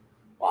there.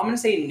 Well, I'm going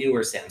to say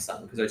newer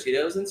Samsung, because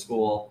Artudo's in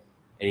school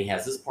and he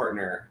has his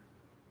partner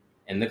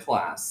in the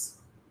class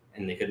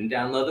and they couldn't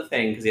download the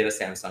thing because he had a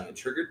Samsung. It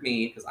triggered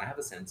me because I have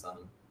a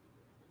Samsung.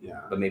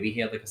 Yeah. But maybe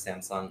he had like a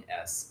Samsung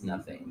S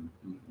nothing.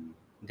 Mm-hmm.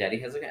 Daddy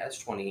has like an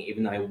S20,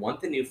 even though I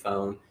want the new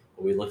phone.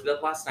 But we looked it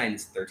up last night and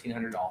it's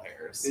 $1,300.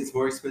 It's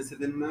more expensive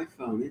than an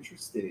iPhone.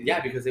 Interesting.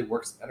 Yeah, because it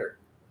works better.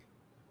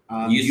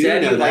 You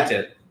said you liked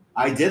it.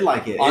 I did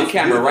like it. On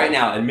camera beautiful. Right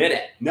now, admit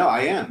it. No,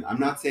 I am. I'm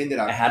not saying that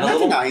I'm not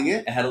denying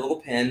it. It had a little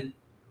pin.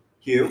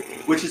 Cute,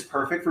 which is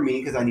perfect for me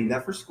because I need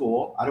that for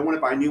school. I don't want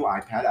to buy a new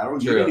iPad. I don't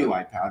need a new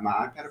iPad. My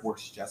iPad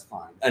works just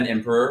fine. An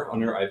Emperor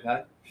on your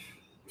iPad?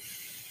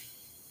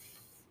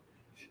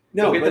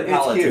 No, get the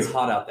palettes. It's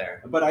hot out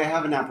there. But I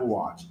have an Apple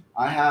Watch.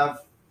 I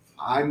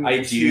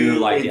do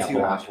like the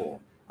Apple Watch.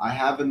 I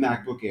have a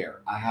MacBook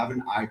Air. I have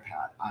an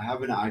iPad. I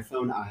have an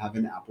iPhone. I have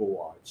an Apple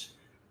Watch.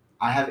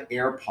 I have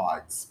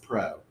AirPods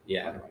Pro.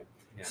 Yeah.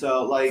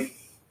 So like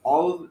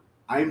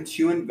I'm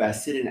too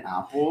invested in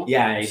Apple.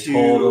 Yeah, I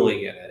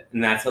totally get it.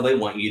 And that's how they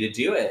want you to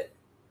do it.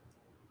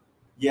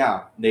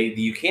 Yeah.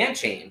 You can't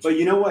change. But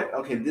you know what?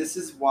 Okay, this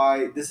is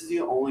the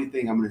only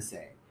thing I'm going to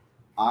say.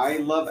 I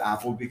love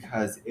Apple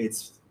because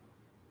it's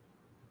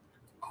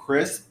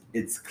crisp,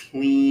 it's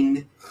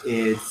clean,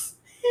 it's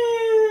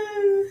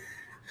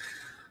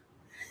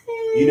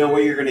you know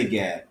what you're going to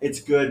get.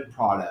 It's good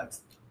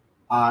products.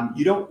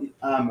 You don't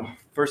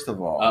first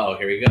of all. Oh,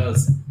 here he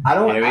goes.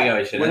 Here we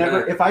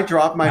go. If I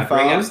drop my phone,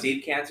 bring up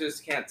Steve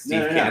Jobs'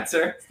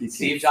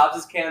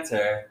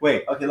 cancer.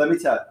 Wait, okay. Let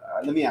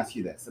me ask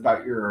you this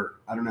about your.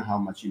 I don't know how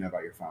much you know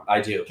about your phone.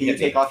 I do. Can you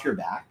take off your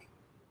back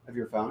of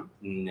your phone?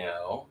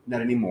 No, not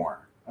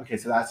anymore. Okay,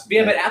 so that's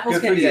but Apple's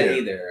can't do that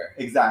either.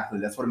 Exactly,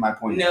 that's what my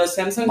point is. No,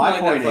 Samsung's been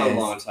like that for a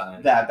long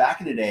time. That back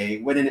in the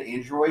day, when an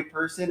Android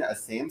person, a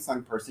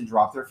Samsung person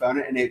dropped their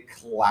phone and it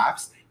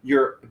collapsed,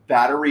 your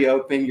battery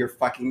opened, your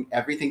fucking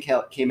everything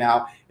came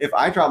out. If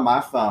I dropped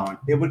my phone,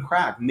 it would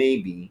crack,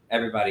 maybe.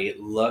 Everybody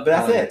loved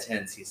how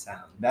intense he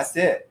sounds. That's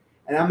it.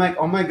 And I'm like,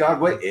 oh my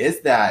God, what is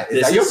that?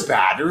 Is that your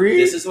battery?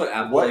 This is what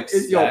Apple expects.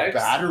 What is your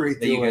battery doing?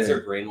 That you guys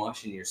are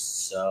brainwashing. You're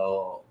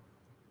so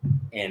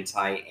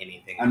anti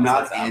anything. I'm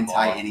not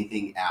anti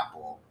anything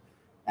Apple.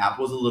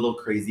 Apple's a little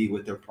crazy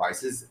with their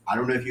prices. I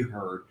don't know if you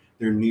heard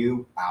their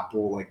new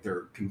Apple, like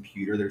their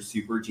computer, their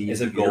super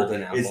genius. Is a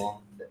golden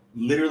Apple.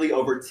 Literally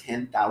over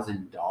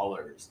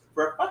 $10,000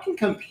 for a fucking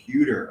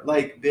computer.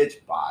 Like,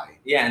 bitch, buy.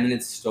 Yeah, and then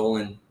it's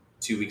stolen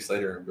 2 weeks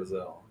later in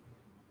Brazil.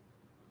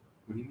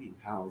 What do you mean?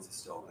 How is it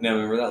stolen? No,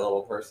 remember that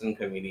little person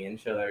comedian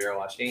show that we were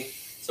watching?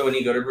 So when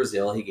you go to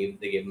Brazil, they gave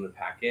him the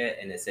packet,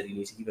 and it said you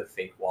need to keep a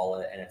fake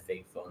wallet and a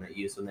fake phone at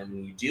you. So then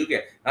when you do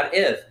get, when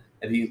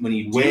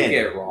you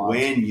get robbed.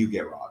 When you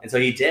get robbed. And so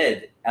he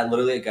did, at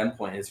literally a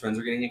gunpoint. His friends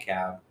were getting a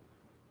cab,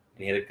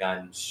 and he had a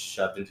gun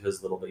shoved into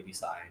his little baby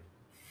side.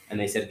 And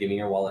they said, give me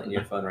your wallet and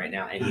your phone right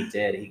now. And he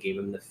did. He gave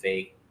him the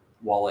fake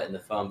wallet and the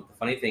phone. But the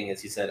funny thing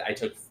is, he said, I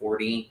took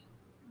 40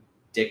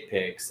 dick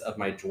pics of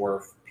my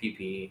dwarf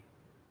pee-pee.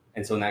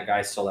 And so when that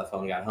guy stole that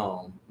phone and got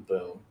home,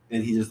 boom.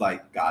 And he just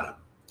like got him.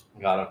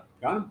 Got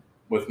him.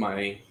 With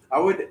my... I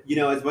would,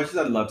 as much as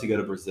I'd love to go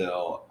to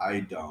Brazil,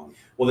 I don't.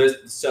 Well,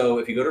 so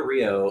if you go to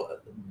Rio,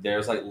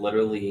 there's like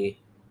literally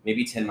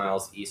maybe 10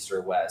 miles east or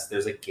west,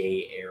 there's a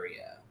gay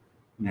area.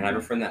 Mm-hmm. And I have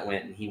a friend that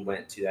went, and he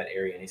went to that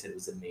area, and he said it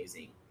was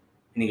amazing.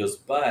 And he goes,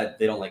 but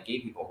they don't like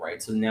gay people,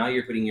 right? So now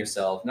you're putting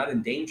yourself, not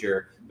in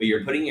danger, but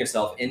you're putting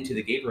yourself into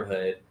the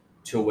neighborhood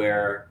to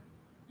where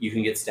you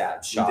can get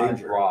stabbed,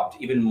 shot, robbed,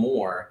 even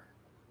more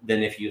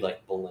than if you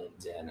like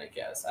blend in, I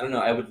guess. I don't know.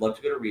 I would love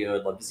to go to Rio.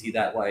 I'd love to see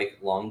that like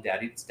long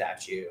daddied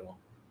statue.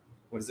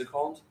 What is it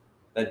called?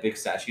 That big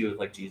statue with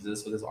like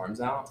Jesus with his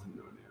arms out? I have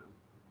no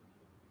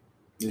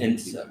idea.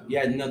 And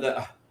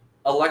so,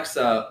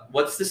 Alexa,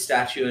 what's the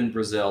statue in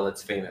Brazil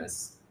that's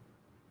famous?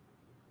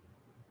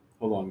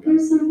 Hold on, guys.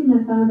 Here's something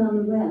I found on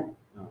the web.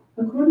 Oh.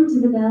 According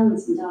to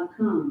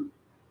thebalancing.com,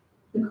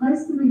 the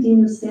Christ the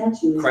Redeemer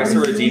statue is one of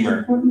the most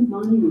important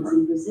monuments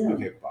in Brazil.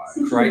 Okay,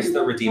 bye. Christ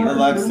the Redeemer.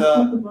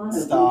 Alexa,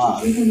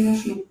 stop.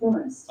 International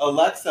Forest.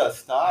 Alexa,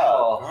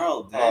 stop.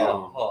 Girl,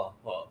 damn.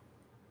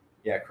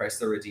 Yeah,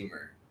 Christ the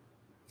Redeemer.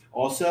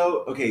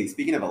 Also, okay,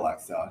 speaking of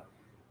Alexa,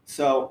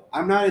 so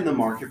I'm not in the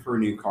market for a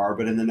new car,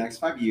 but in the next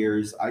 5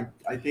 years, I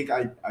think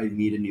I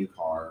need a new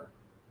car.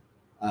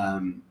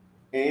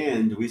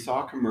 And we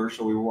saw a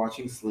commercial. We were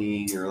watching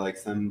Sling or like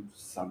something.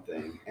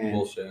 And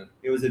Bullshit.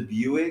 it was a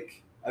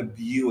Buick. A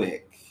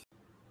Buick.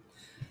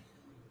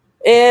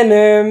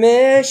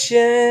 Intermission.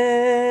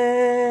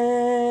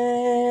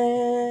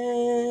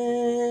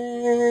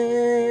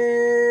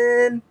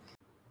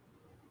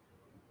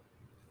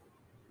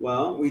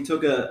 Well, we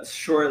took a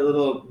short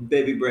little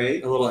baby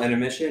break. A little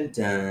intermission.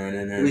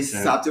 We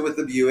stopped it with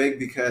the Buick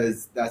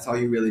because that's all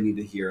you really need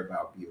to hear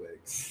about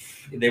Buicks.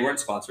 They weren't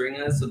sponsoring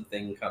us, so the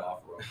thing cut off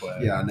real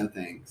quick. Yeah, no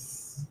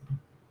thanks.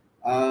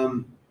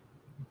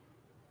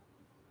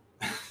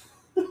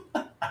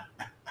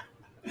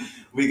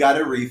 We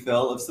got a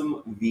refill of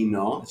some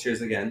vino.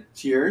 Cheers again.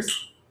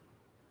 Cheers.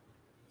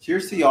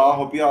 Cheers to y'all.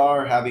 Hope y'all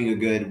are having a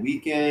good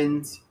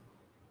weekend.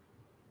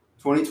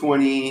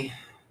 2020.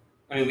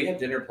 I mean, we have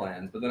dinner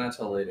plans, but they're not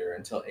till later,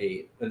 until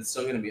 8. But it's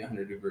still going to be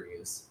 100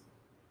 degrees.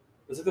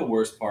 That's like the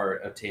worst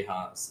part of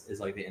Tejas is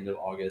like the end of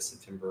August,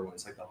 September, when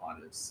it's like the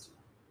hottest.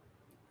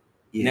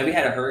 Yeah. You know, we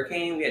had a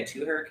hurricane. We had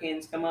 2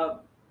 hurricanes come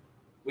up.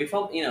 We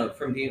felt,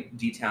 from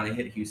D-Town, it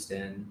hit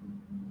Houston.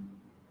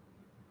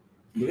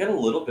 We got a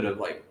little bit of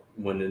like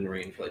wind and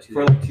rain for like 2 days.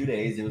 For like 2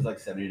 days, it was like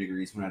 70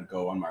 degrees when I'd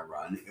go on my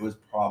run. It was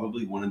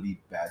probably one of the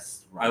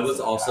best runs. I was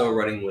also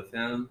running with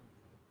him.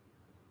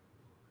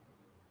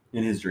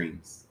 In his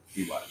dreams,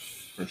 he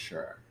was, for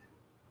sure.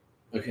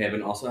 Okay, I've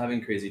been also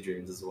having crazy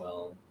dreams as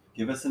well.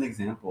 Give us an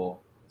example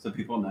so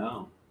people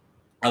know.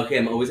 Okay,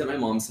 I'm always at my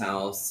mom's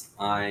house.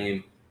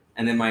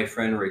 And then my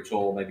friend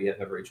Rachel, my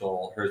BFF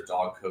Rachel, her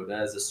dog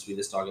Coda is the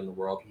sweetest dog in the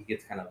world. He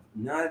gets kind of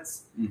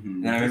nuts.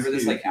 Mm-hmm. And I remember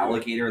this like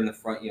alligator in the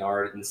front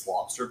yard and this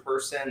lobster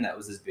person that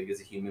was as big as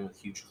a human with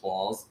huge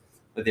claws.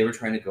 But they were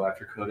trying to go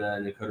after Coda,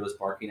 and then Coda was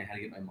barking. I had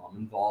to get my mom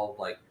involved.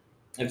 Like,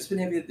 I've just been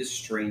having the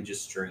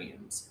strangest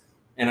dreams.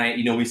 And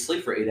we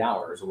sleep for 8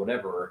 hours or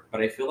whatever,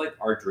 but I feel like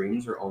our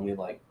dreams are only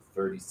like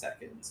 30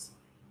 seconds.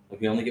 Like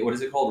we only get, what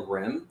is it called?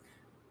 REM?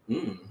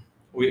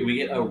 We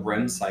get a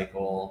REM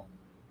cycle.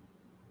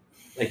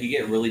 Like you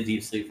get really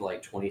deep sleep for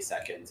like 20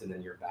 seconds and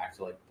then you're back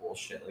to like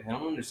bullshit. Like I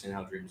don't understand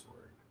how dreams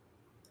work.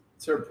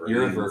 It's our brains.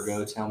 You're a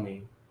Virgo, tell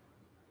me.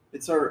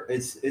 It's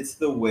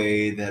the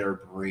way that our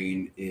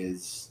brain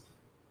is.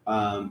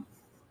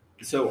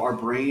 So our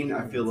brain,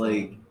 I feel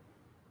like,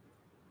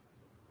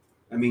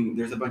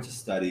 there's a bunch of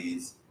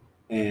studies,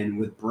 and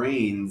with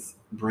brains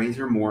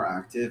are more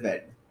active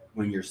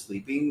when you're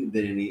sleeping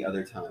than any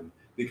other time,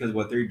 because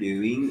what they're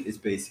doing is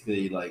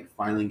basically like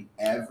filing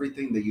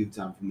everything that you've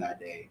done from that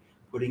day,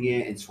 putting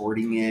it and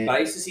sorting it. But I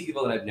used to see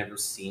people that I've never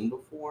seen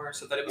before,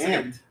 so that it was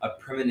like a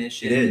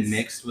premonition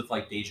mixed with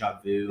like deja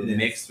vu,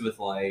 mixed with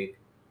like,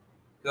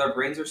 because our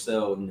brains are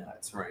so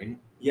nuts, right?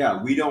 Yeah,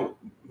 we don't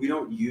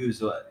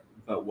use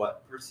but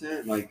what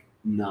percent? Like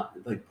not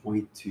like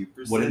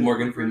 0.2%. What did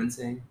Morgan Freeman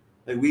say?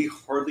 Like we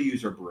hardly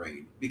use our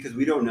brain because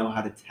we don't know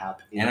how to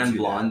tap into. And I'm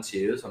blonde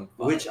too, so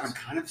which I'm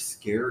kind of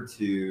scared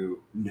to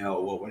know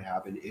what would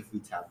happen if we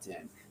tapped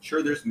in.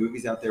 Sure, there's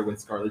movies out there with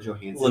Scarlett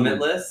Johansson.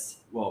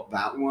 Limitless. Well,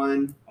 that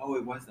one. Oh,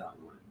 it was that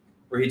one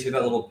where he took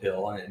that little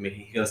pill and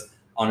he goes,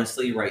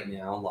 honestly, right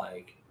now,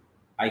 like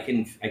I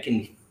can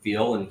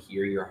feel and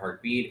hear your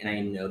heartbeat, and I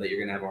know that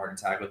you're gonna have a heart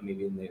attack with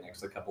maybe in the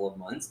next couple of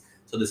months.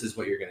 So this is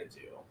what you're gonna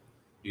do.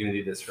 You're gonna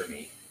do this for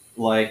me.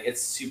 Like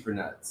it's super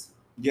nuts.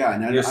 Yeah,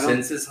 and your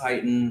senses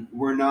heighten.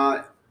 We're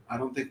not. I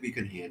don't think we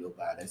can handle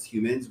that as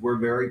humans. We're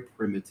very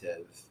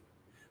primitive.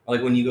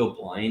 Like when you go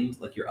blind,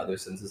 like your other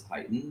senses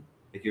heighten.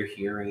 Like your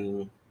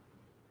hearing.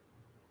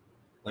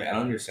 Like I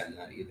don't understand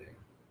that either.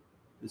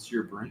 It's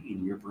your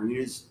brain. Your brain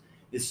is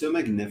so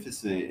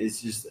magnificent. It's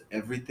just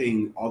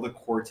everything. All the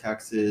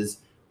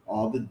cortexes,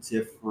 all the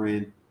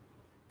different,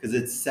 because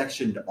it's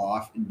sectioned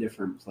off in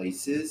different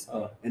places,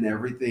 and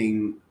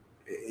everything.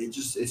 It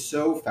just is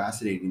so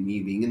fascinating to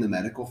me being in the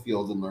medical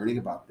field and learning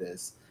about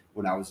this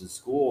when I was in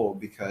school,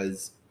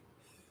 because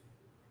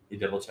you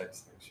double check to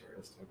make sure.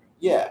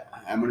 Yeah,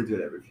 I'm gonna do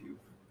it every few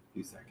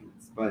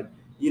seconds. But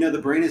the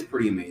brain is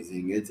pretty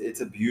amazing.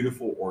 It's a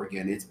beautiful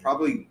organ. It's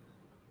probably,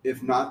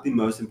 if not the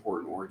most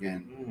important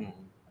organ,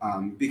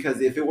 because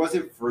if it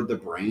wasn't for the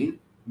brain,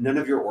 none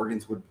of your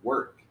organs would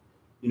work.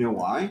 You know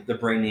why? The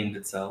brain named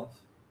itself.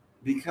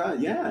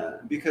 Because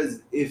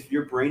if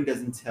your brain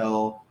doesn't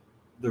tell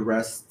the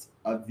rest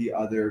of the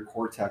other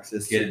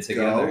cortexes get it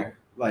together,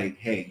 like,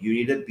 hey, you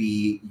need to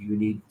you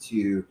need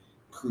to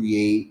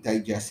create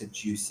digestive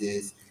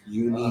juices,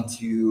 you need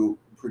to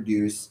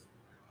produce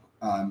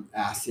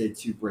acid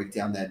to break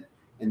down that,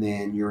 and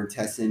then your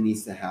intestine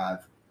needs to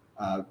have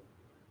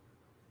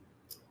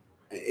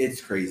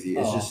it's crazy.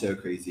 It's just so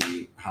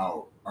crazy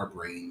how our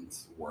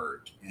brains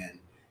work, and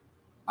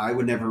I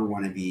would never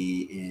want to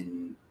be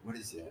in, what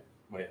is it?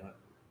 Wait,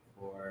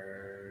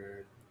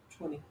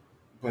 420.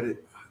 But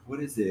what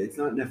is it? It's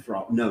not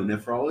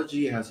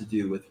nephrology has to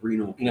do with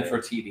renal care.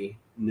 Nefertiti.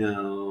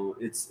 No,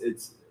 it's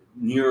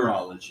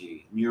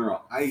neurology.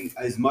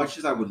 As much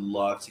as I would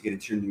love to get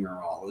into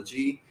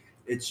neurology,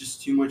 it's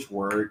just too much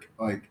work.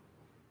 Like,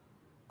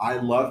 I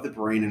love the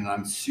brain and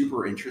I'm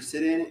super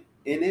interested in it,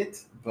 in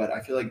it, but I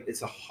feel like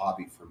it's a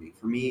hobby for me.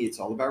 For me, it's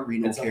all about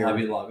renal care. It's a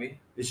Hobby Lobby.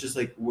 It's just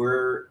like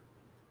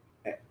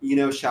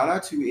shout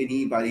out to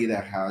anybody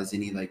that has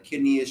any like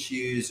kidney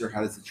issues or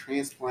has a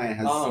transplant.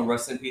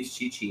 Rest in peace,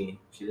 Chi Chi.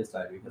 She just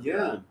died because of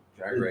that.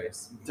 Drag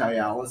Race.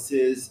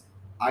 Dialysis.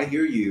 I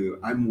hear you.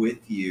 I'm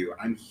with you.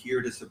 I'm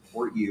here to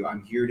support you.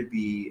 I'm here to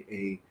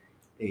be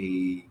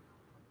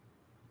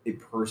a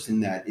person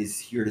that is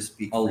here to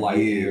speak for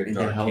you and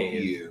to help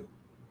you.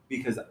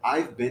 Because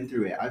I've been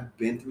through it. I've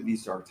been through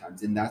these dark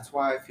times. And that's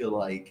why I feel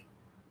like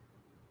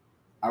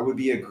I would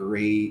be a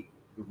great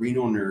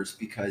renal nurse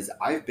because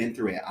I've been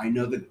through it. I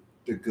know the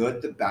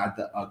good, the bad,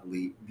 the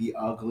ugly. The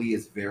ugly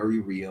is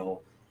very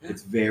real.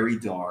 It's very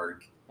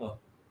dark. Oh.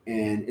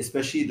 And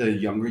especially the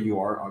younger you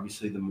are,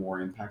 obviously the more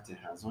impact it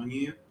has on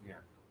you. Yeah.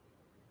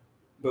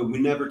 But we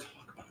never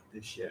talk about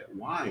this shit.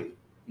 Why?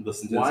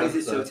 Why is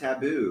it so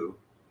taboo?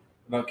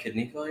 About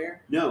kidney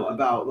failure? No,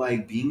 about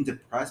like being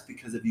depressed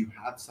because if you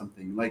have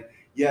something. Like,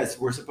 yes,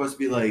 we're supposed to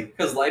be like,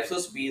 because life's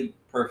supposed to be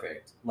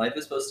perfect. Life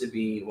is supposed to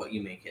be what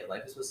you make it.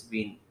 Life is supposed to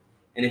be,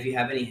 and if you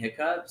have any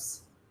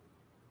hiccups,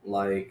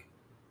 like,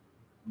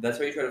 that's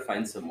where you try to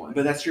find someone.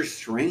 But that's your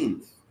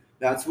strength.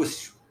 That's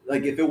what,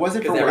 like, if it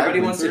wasn't for everybody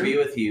wants to be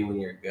with you when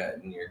you're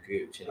good and you're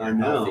gooch and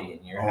you're healthy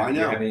and you're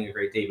having a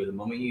great day. But the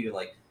moment you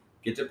like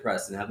get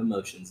depressed and have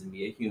emotions and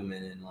be a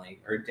human and like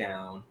are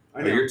down,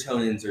 or your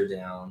tonins are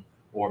down,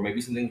 or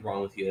maybe something's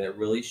wrong with you, that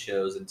really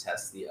shows and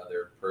tests the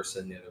other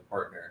person, the other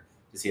partner,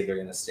 to see if they're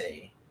going to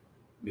stay.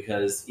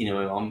 Because,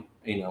 my mom,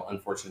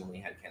 unfortunately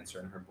had cancer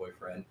and her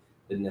boyfriend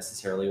didn't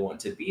necessarily want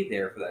to be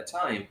there for that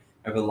time.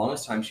 And for the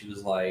longest time, she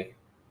was like,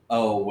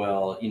 oh,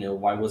 well,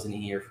 why wasn't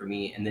he here for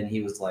me? And then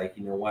he was like,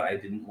 you know what? I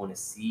didn't want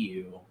to see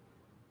you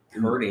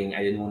hurting.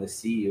 I didn't want to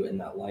see you in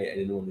that light. I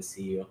didn't want to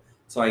see you.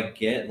 So I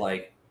get,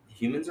 like,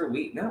 humans are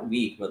weak. Not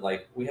weak, but,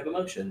 like, we have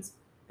emotions.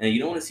 And you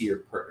don't want to see your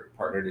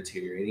partner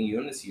deteriorating. You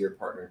don't want to see your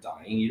partner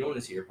dying. You don't want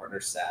to see your partner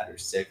sad or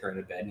sick or in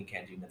a bed and you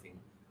can't do nothing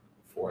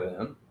for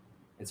them.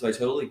 And so I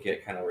totally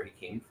get kind of where he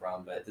came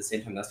from. But at the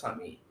same time, that's not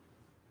me.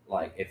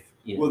 Like, if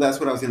Well, that's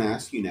what I was going to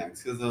ask you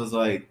next. Because I was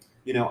like,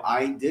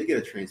 I did get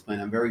a transplant.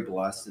 I'm very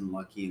blessed and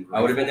lucky and grateful.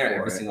 I would have been there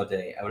every single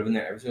day. I would have been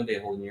there every single day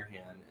holding your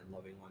hand and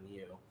loving on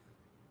you.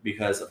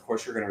 Because, of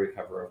course, you're going to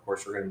recover. Of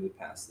course, we're going to move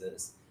past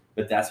this.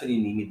 But that's when you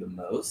need me the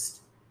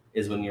most,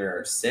 is when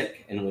you're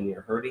sick and when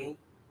you're hurting.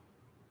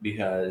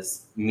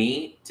 Because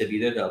me, to be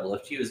there to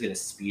uplift you, is going to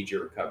speed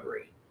your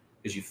recovery.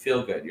 Because you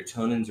feel good. Your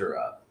tonins are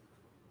up.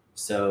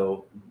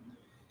 So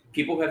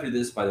people who have to do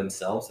this by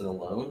themselves and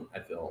alone,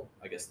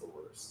 I guess, the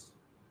worst.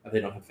 If they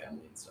don't have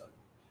family and stuff.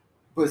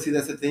 But see,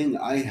 that's the thing.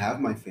 I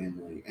have my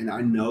family, and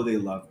I know they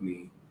love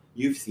me.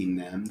 You've seen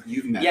them.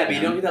 You've met them. Yeah, but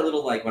you don't get that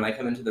little, like, when I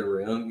come into the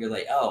room, you're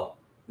like, oh,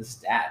 this is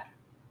Dad.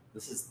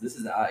 This is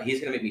he's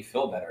going to make me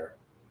feel better.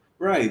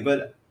 Right,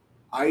 but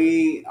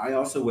I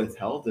also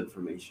withheld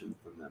information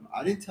from them.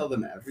 I didn't tell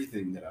them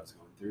everything that I was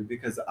going through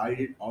because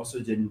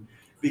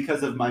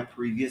because of my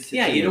previous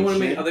situation. Yeah, you don't want to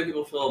make other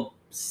people feel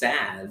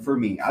sad. For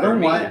me.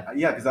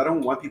 Because I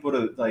don't want people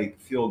to like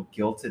feel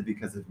guilted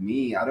because of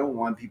me. I don't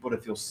want people to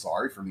feel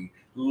sorry for me.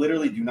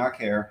 Literally do not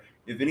care.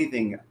 If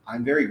anything,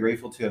 I'm very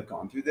grateful to have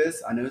gone through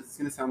this. I know it's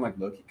going to sound like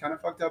low-key kind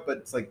of fucked up, but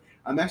it's like,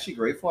 I'm actually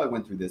grateful I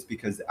went through this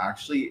because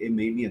actually it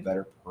made me a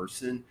better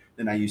person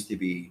than I used to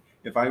be.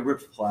 If I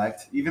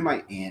reflect, even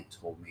my aunt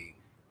told me,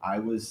 I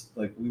was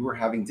like, we were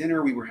having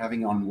dinner, we were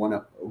having on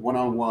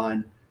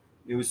one-on-one.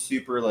 It was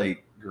super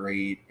like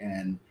great.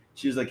 And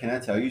she was like, can I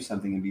tell you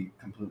something and be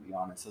completely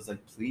honest? I was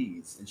like,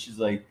 please. And she's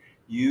like,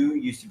 you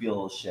used to be a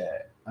little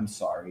shit. I'm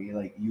sorry.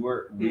 Like, you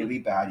were really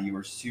bad. You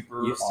were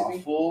super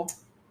awful.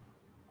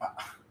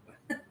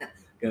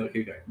 Go.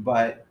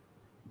 But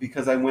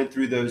because I went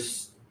through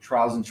those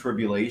trials and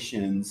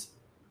tribulations,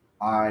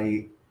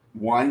 I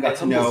got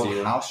to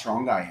know how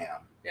strong I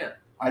am. Yeah.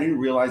 I didn't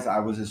realize I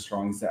was as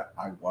strong as that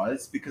I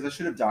was because I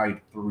should have died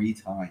 3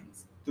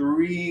 times.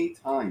 3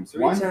 times.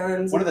 One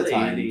of the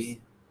times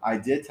I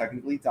did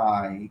technically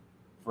die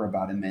for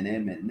about a minute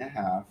and a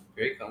half.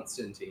 Very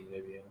Constantine,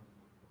 maybe.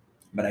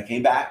 But I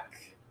came back.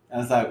 I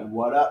was like,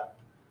 what up?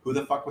 Who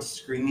the fuck was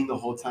screaming the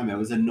whole time? It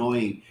was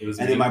annoying.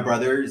 Then my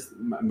brother's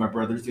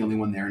the only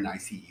one there in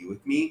ICU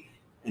with me.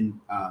 And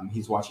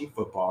he's watching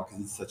football because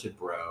he's such a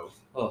bro.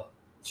 Oh.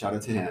 Shout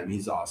out to him.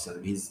 He's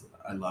awesome.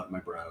 I love my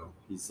bro.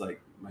 He's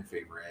like my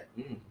favorite.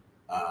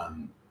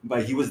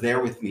 But he was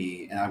there with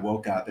me and I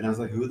woke up and I was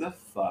like, who the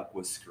fuck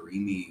was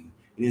screaming?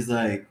 And he's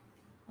like,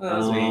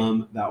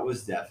 that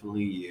was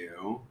definitely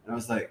you. And I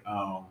was like,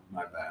 oh,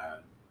 my bad.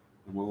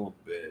 I'm a little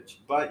bitch.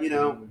 But,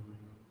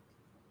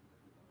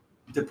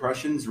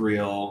 depression's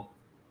real.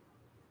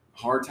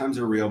 Hard times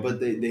are real, but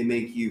they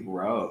make you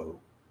grow.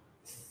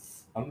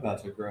 I'm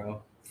about to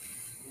grow.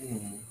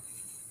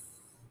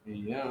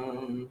 Yeah.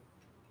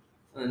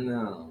 I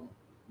know.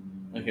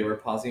 Okay, we're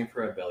pausing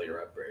for a belly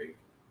rub break.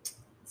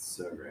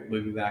 So great.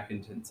 We'll be back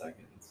in 10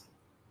 seconds.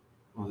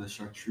 Oh, the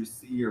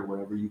chartreuse or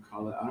whatever you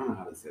call it. I don't know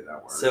how to say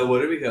that word. So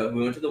where did we go?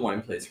 We went to the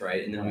wine place,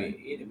 right? And then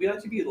we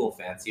like to be a little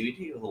fancy. We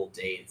take little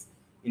dates.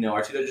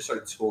 Arturo just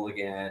started school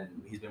again.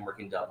 He's been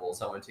working double,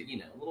 so I went to,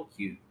 a little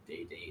cute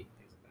date, things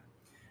like that.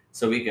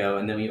 So we go,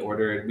 and then we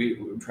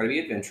try to be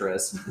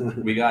adventurous.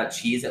 We got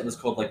cheese that was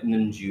called like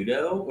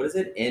Njudo. What is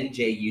it?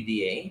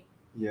 NJUDA.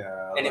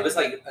 Yeah. And it was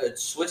like a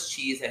Swiss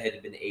cheese that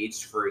had been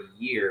aged for a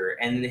year,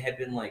 and then it had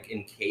been like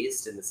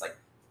encased in this like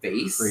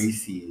face.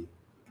 Crazy.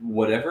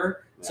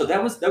 Whatever. Yeah. So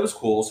that was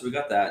cool. So we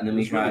got that, and then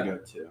we got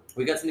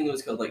something that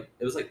was called like,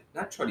 it was like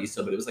not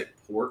chorizo, but it was like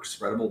pork,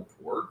 spreadable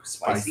pork,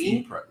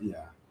 spicy.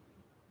 Yeah.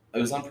 It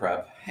was on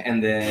prep,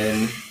 and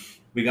then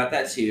we got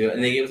that too,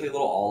 and they gave us like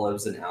little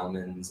olives and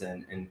almonds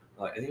and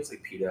like I think it was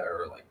like pita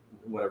or like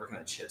whatever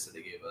kind of chips that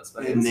they gave us.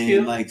 But and then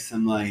cute. Like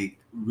some like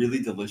really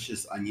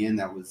delicious onion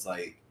that was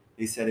like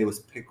they said it was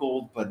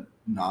pickled but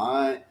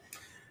not.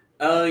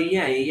 Oh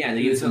yeah.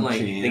 They gave us some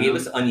they gave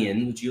us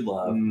onion, which you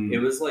love. It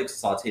was like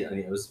sauteed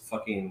onion. It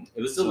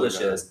was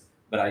delicious. So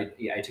but I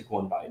took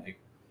one bite.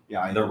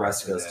 The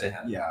rest goes to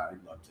him. Yeah, I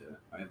loved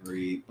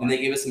it. And they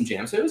gave us some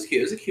jam, so it was cute.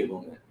 It was a cute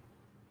moment.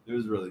 It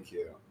was really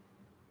cute.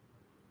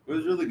 It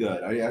was really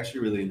good. I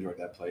actually really enjoyed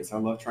that place. I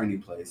love trying new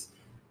place.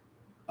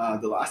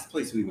 The last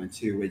place we went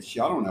to, which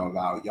y'all don't know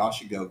about, y'all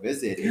should go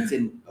visit. It's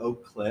in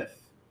Oak Cliff.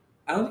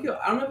 I don't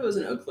know if it was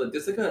in Oak Cliff.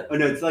 There's like a... Oh,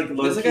 no, it's like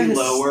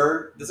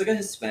lower. There's like a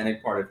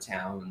Hispanic part of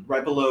town.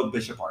 Right below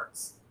Bishop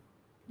Arts.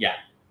 Yeah.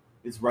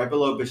 It's right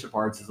below Bishop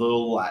Arts. It's a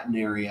little Latin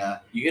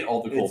area. You get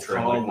all the culture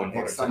in like one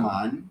part of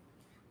town.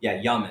 Yeah,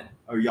 Yaman.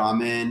 Or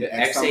Yaman.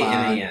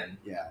 Xaman.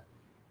 Yeah.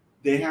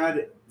 They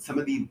had some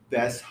of the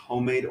best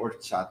homemade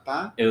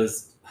horchata. It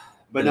was...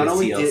 But not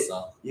only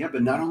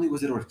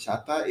was it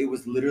horchata, it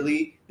was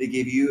literally they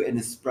gave you an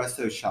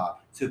espresso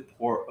shot to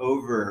pour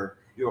over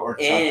your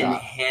horchata. And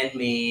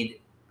handmade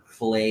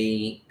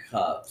clay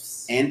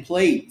cups. And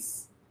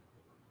plates.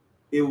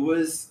 It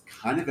was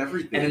kind of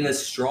everything. And then the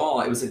straw,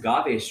 it was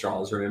agave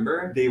straws,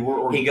 remember? They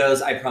were... He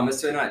goes, I promise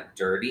they're not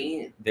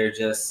dirty. They're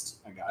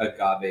just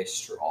agave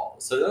straw.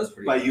 So that was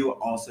pretty But you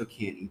also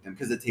can't eat them.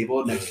 Because the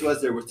table next to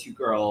us, there were two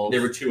girls. There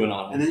were two and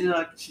on. And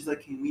then she's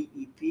like, can we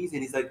eat these?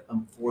 And he's like,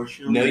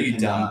 unfortunately, no, you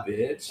dumb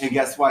bitch. And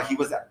guess what?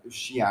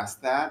 She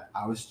asked that.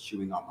 I was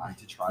chewing on mine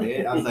to try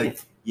it. I was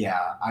like,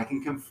 yeah, I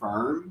can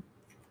confirm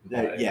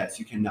that, yes,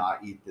 you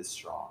cannot eat this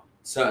straw.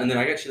 So, and then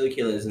I got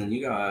chilaquiles, and then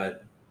you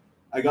got...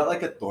 I got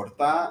like a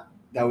torta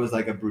that was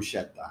like a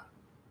bruschetta,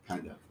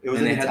 kind of. It was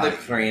and they Italian. had the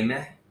creme.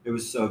 It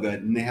was so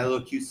good. And they had a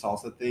little cute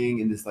salsa thing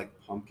and this like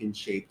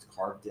pumpkin-shaped,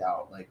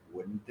 carved-out like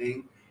wooden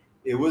thing.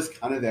 It was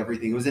kind of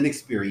everything. It was an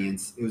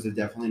experience. It was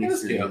definitely an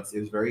experience. It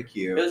was very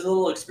cute. It was a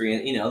little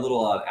experience, a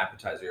little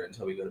appetizer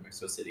until we go to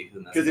Mexico City.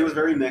 Because it was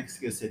very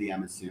Mexico City,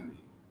 I'm assuming.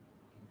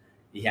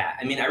 Yeah.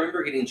 I mean, I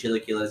remember getting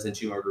chilaquiles and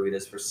 2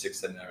 margaritas for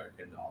 $6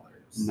 American.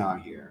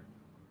 Not here.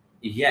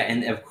 Yeah,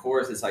 and of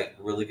course it's like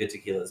really good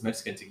tequilas,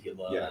 Mexican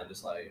tequila. Yeah. And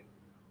just like,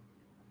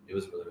 it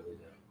was really, really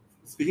good.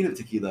 Speaking of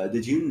tequila,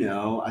 did you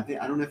know, I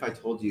don't know if I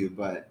told you,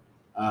 but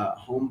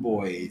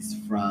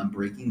homeboys from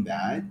Breaking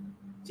Bad,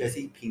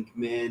 Jesse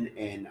Pinkman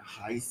and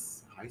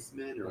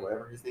Heisman or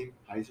whatever his name,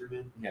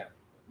 Heiserman? Yeah.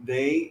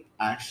 They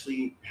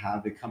actually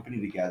have a company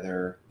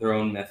together. Their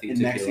own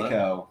in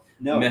Mexico.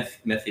 No.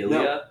 Methilia?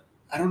 No,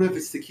 I don't know if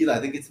it's tequila. I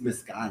think it's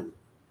mezcal.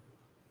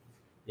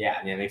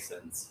 Yeah, it makes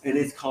sense. And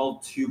it's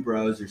called Two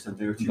Bros or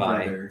something, or Two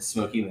Brothers.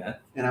 Smoky Meth.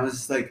 And I was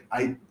just like,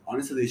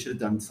 honestly, they should have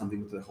done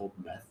something with the whole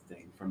meth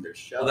thing from their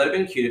show. Well, that'd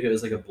have been cute if it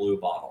was like a blue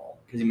bottle.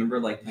 Because you remember,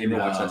 like, did you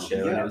ever watch that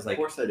show? Yeah, and it was like, of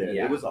course I did.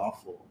 Yeah. It was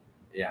awful.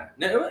 Yeah.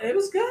 No, it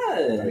was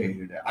good. I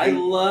hated it. I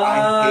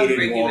hated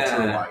Breaking Walter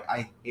Bad. White.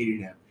 I hated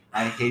him.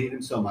 I hated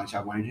him so much.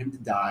 I wanted him to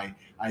die.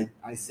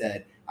 I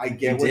said, I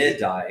get he did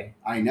die.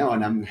 I know,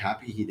 and I'm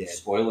happy he did.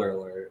 Spoiler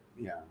alert.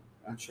 Yeah,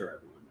 I'm sure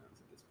everyone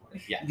knows at this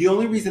point. Yeah. The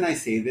only reason I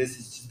say this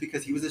is just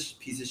because he was a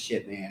piece of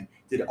shit, man.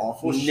 Did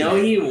awful shit. No,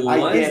 he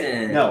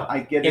wasn't. I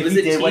get it. Was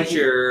a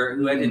teacher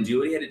who had to do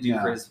what he had to do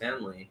for his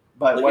family.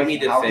 But look at me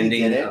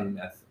defending a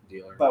meth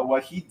dealer. But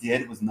what he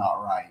did was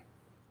not right.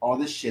 All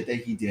the shit that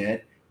he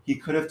did, he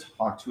could have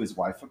talked to his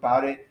wife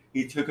about it.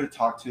 He could have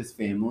talked to his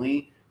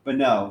family. But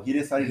no, he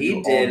decided to do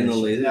all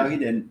this shit. No, he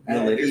didn't.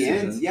 And at the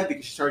end, yeah,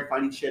 because she started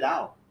finding shit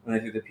out. When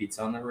they threw the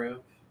pizza on the roof.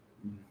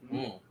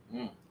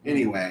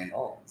 Anyway,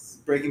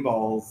 Breaking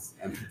Balls.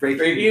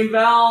 Breaking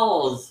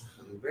Balls.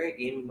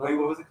 Wait, what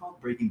was it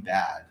called? Breaking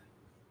Bad.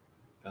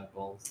 Bad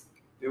Balls.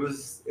 It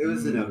was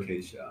an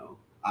okay show.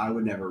 I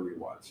would never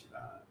rewatch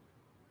that.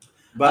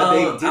 But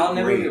they did I'll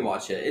never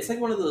rewatch it. It's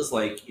like one of those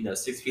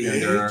 6 feet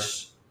under.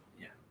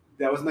 Yeah.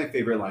 That was my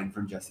favorite line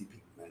from Jesse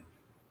Pinkman.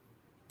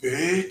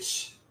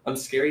 Bitch. I'm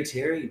Scary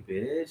Terry,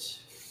 bitch.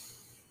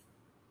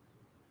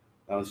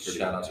 That was pretty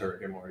Shout out to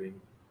Rick and Morty.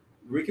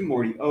 Rick and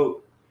Morty.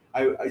 Oh,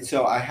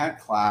 so I had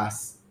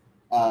class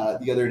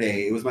the other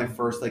day. It was my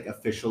first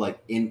official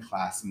in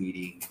class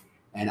meeting,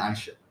 and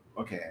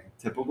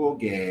typical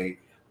gay.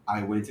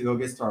 I went to go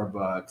get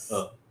Starbucks.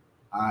 Oh.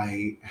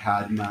 I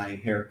had my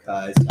hair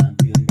cut. So I'm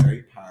feeling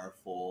very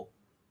powerful.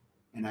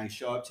 And I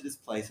show up to this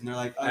place, and they're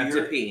like, "Oh, I have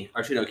you're." to pee.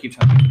 Archino, keep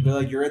talking. They're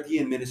like, "You're at the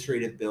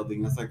administrative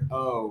building." I was like,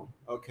 "Oh,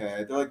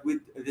 okay." They're like,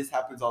 "This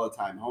happens all the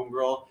time."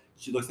 Homegirl,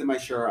 she looks at my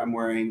shirt. I'm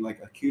wearing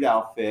like a cute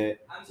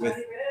outfit with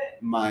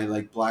my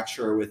like black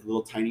shirt with a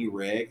little tiny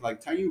rig, like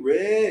tiny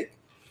rig.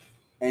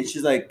 And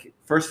she's like,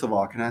 "First of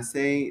all, can I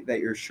say that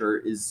your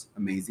shirt is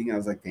amazing?" I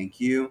was like, "Thank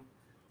you,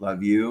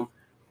 love you."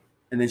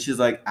 And then she's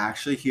like,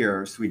 "Actually,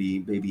 here, sweetie,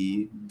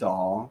 baby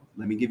doll,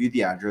 let me give you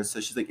the address." So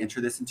she's like,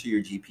 "Enter this into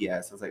your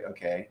GPS." I was like,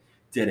 "Okay."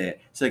 Did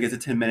it. She's like, "It's a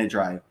 10-minute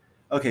drive."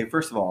 Okay,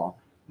 first of all,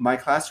 my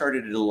class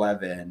started at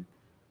 11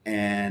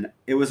 and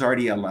it was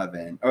already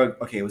 11. Oh,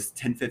 okay, it was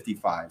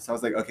 10:55. So I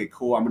was like, "Okay,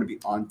 cool. I'm going to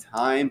be on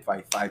time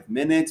by 5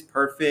 minutes.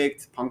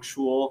 Perfect,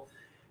 punctual."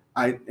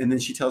 And then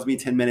she tells me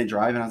 10-minute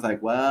drive, and I was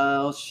like,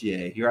 "Well,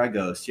 shit, here I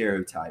go,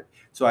 stereotype."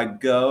 So I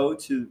go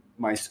to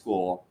my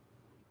school.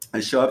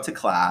 I show up to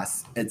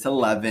class. It's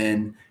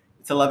 11.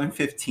 It's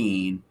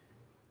 11:15.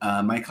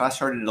 My class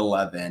started at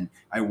 11.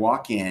 I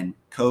walk in.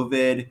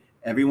 COVID.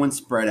 Everyone's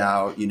spread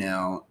out.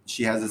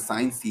 She has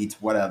assigned seats.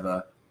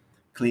 Whatever.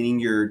 Cleaning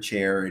your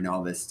chair and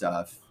all this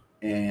stuff.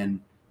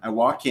 And I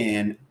walk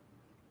in.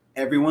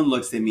 Everyone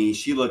looks at me.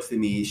 She looks at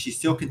me. She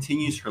still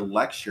continues her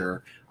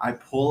lecture. I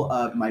pull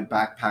up my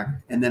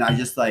backpack, and then I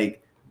just I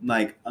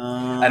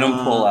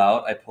don't pull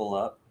out. I pull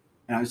up.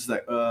 And I was just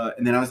like,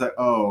 and then I was like,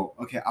 "Oh,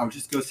 okay, I'll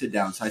just go sit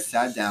down." So I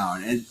sat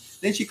down, and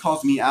then she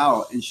calls me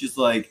out, and she's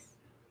like,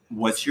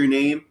 "What's your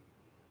name?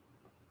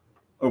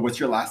 Or what's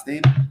your last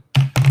name?"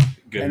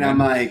 Good and one. I'm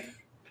like,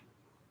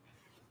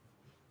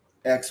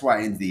 X, Y,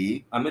 and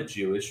Z. I'm a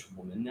Jewish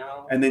woman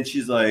now. And then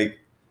she's like,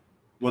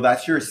 "Well,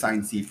 that's your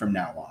assigned seat from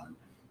now on."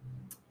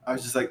 I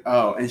was just like,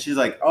 "Oh," and she's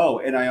like, "Oh,"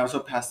 and I also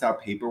passed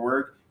out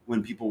paperwork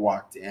when people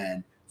walked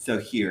in. So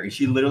here, and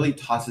she literally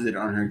tosses it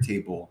on her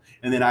table.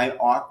 And then I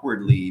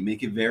awkwardly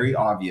make it very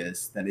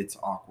obvious that it's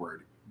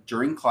awkward.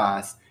 During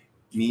class,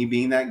 me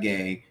being that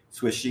gay,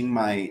 swishing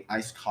my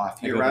iced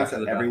coffee around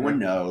so everyone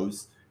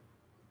knows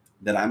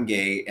that I'm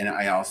gay, and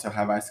I also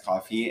have iced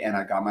coffee, and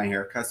I got my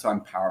hair cut, so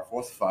I'm powerful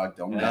as fuck.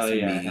 Don't mess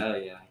with me. Hell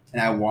yeah.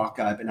 And I walk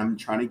up, and I'm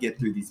trying to get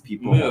through these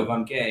people. Move,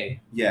 I'm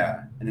gay.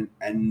 Yeah, and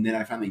then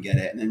I finally get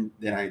it, and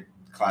then I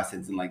class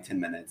ends in like 10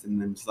 minutes,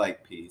 and then it's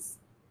like, peace.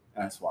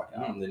 And I just walk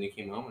out. Then you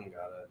came home and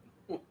got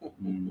it.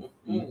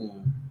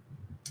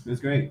 It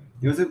was great.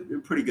 It was a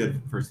pretty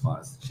good first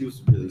class. She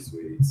was really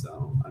sweet,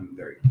 so I'm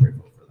very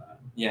grateful for that.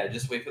 Yeah,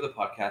 just wait for the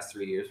podcast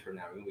 3 years from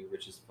now. We're going to be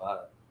rich as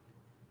fuck.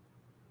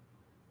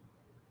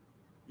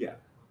 Yeah.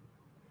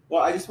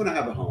 Well, I just want to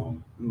have a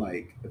home in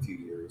like a few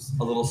years.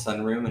 A little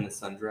sunroom and a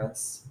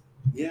sundress.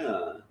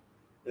 Yeah,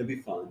 that'd be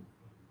fun.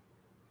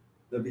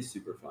 That'd be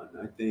super fun.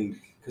 I think.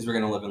 Because we're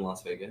going to live in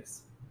Las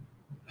Vegas.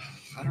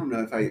 I don't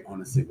know if I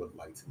honestly would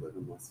like to live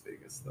in Las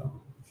Vegas, though.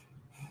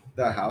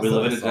 That house. We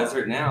live in a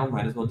desert now.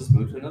 Might as well just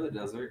move to another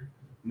desert.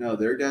 No,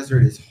 their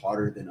desert is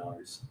hotter than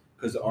ours.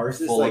 Because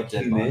ours is full like of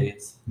dead humid.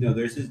 bodies. No,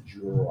 there's this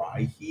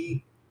dry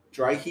heat.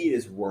 Dry heat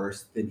is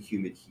worse than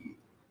humid heat.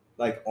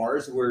 Like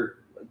ours,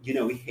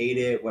 we hate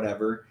it,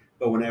 whatever.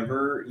 But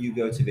whenever you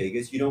go to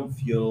Vegas, you don't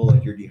feel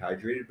like you're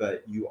dehydrated,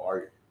 but you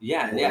are.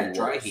 Yeah,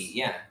 dry heat,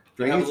 yeah.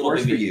 Dry heat's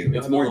worse for you.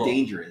 It's more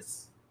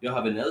dangerous. You'll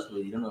have a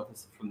nosebleed. You don't know if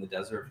it's from the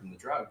desert or from the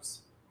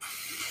drugs.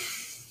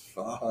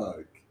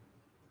 Fuck.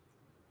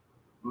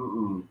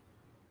 Mm-mm.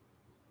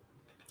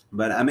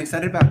 But I'm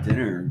excited about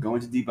dinner. Going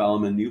to Deep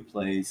Ellum, a new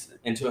place.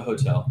 Into a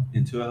hotel.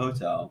 And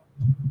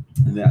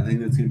I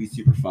think that's going to be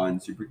super fun,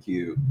 super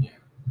cute. Yeah.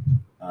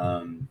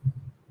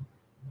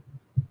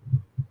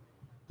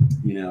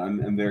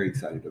 I'm very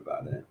excited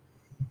about it.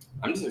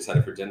 I'm just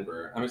excited for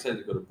Denver. I'm excited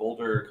to go to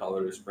Boulder,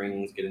 Colorado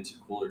Springs, get into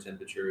cooler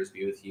temperatures,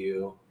 be with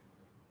you,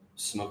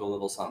 smoke a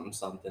little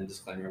something.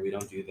 Disclaimer, we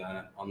don't do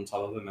that on the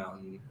top of a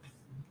mountain.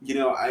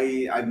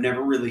 I've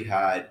never really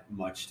had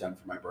much done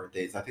for my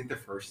birthdays. I think the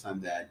first time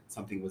that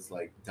something was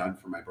like done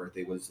for my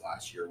birthday was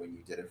last year when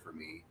you did it for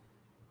me.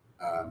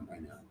 I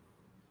know.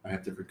 I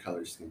have different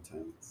color skin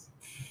tones.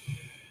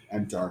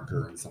 I'm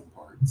darker in some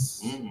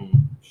parts.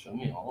 Show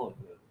me all of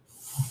it.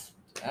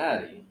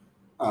 Daddy.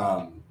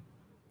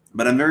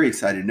 But I'm very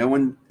excited. No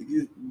one,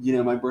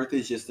 my birthday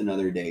is just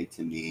another day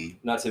to me.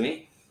 Not to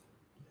me.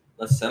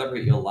 Let's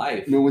celebrate your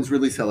life. No one's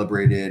really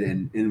celebrated,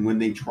 and when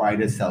they try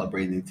to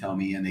celebrate, they tell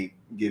me and they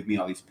give me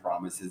all these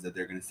promises that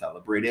they're going to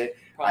celebrate it.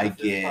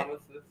 Promises.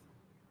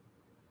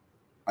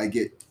 I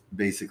get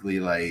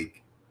basically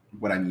like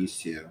what I'm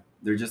used to.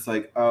 They're just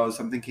like, "Oh,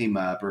 something came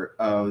up," or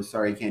 "Oh,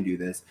 sorry, I can't do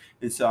this."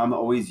 And so I'm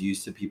always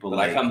used to people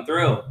I come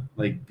through,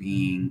 like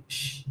being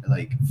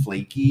like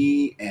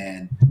flaky,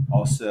 and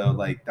also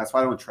like that's why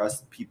I don't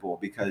trust people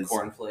because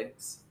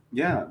cornflakes.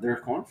 Yeah, they're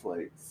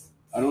cornflakes.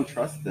 I don't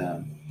trust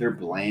them. They're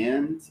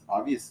bland,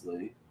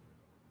 obviously,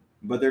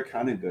 but they're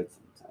kind of good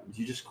sometimes.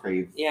 You just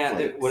crave. Yeah,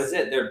 what is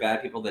it? They're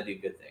bad people that do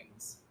good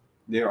things.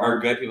 There are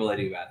good people that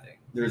do bad things.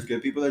 There's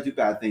good people that do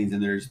bad things,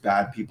 and there's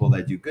bad people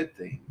that do good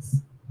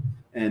things.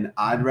 And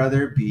I'd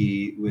rather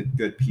be with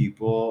good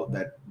people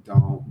that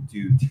don't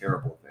do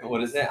terrible things.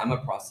 What is it? I'm a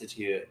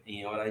prostitute. And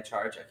you know what I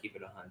charge? I keep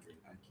it 100.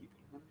 I keep it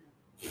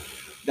 100.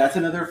 That's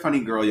another funny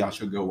girl y'all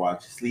should go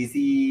watch.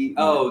 Sleazy.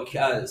 Oh,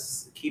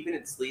 Keeping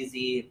It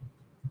Sleazy.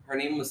 Her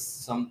name was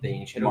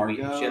something. She had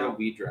a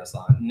weed dress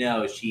on.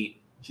 No, she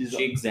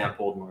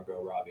exampled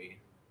Margot Robbie.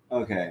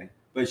 Okay,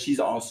 but she's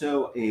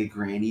also a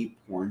granny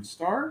porn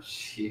star.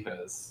 She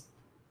is.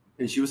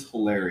 And she was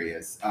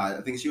hilarious.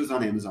 I think she was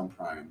on Amazon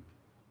Prime,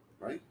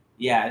 right?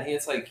 Yeah, I think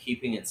it's like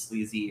Keeping It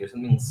Sleazy or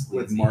something sleazy.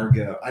 With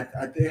Margot.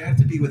 They have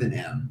to be with an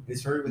M. It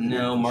started with an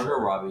M. Margot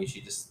Robbie, she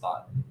just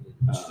thought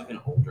she's like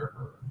an older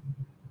her.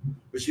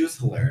 But she was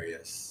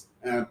hilarious.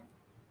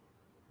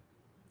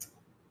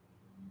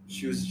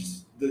 She was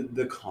just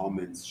the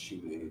comments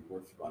she made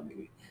were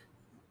funny.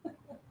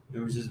 It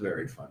was just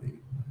very funny.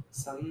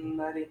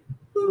 Somebody.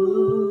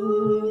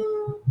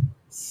 Ooh,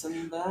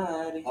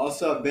 somebody.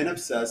 Also, I've been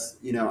obsessed.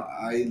 You know,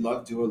 I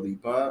love Dua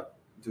Lipa.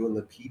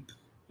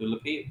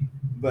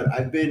 But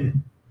I've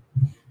been.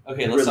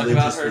 Okay, let's talk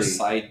about her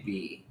side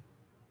B.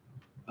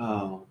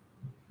 Oh.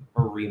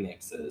 Her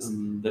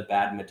remixes. The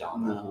Bad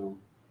Madonna.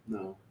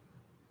 No.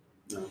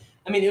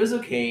 I mean, it was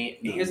okay.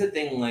 No. Here's the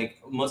thing,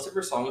 like, most of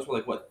her songs were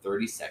like, what,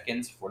 30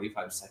 seconds,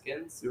 45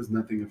 seconds? There was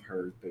nothing of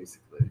hers,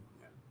 basically.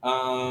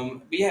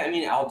 But yeah, I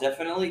mean, I'll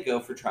definitely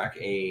go for track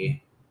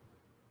A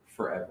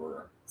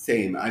forever.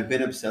 Same. I've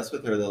been obsessed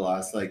with her the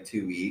last,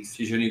 2 weeks.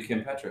 She's your new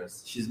Kim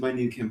Petras. She's my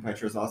new Kim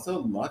Petras.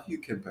 Also, love you,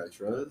 Kim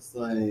Petras.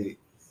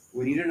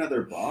 We need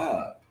another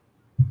bop.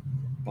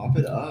 Bop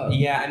it up.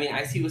 Yeah, I mean,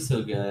 Icy was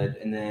so good.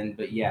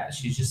 But yeah,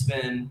 she's just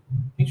been,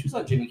 I think she was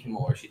on Jimmy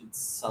Kimmel or she did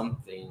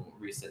something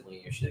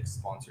recently or she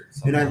sponsored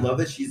something. And I love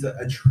that she's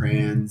a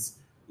trans,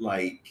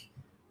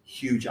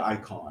 huge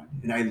icon.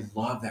 And I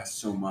love that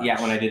so much.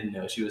 Yeah, when I didn't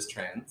know she was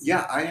trans.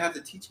 Yeah, I have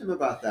to teach him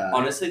about that.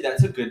 Honestly,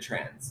 that's a good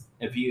trans.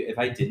 If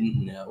I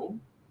didn't know.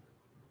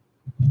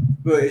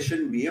 But it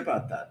shouldn't be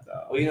about that,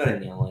 though. Well, you know what I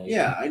mean.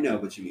 Yeah, I know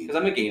what you mean.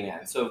 Because I'm a gay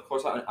man, so of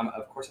course I'm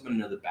going to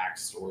know the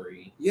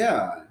backstory.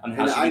 Yeah, on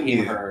how she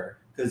became her.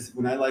 Because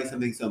when I like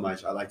something so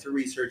much, I like to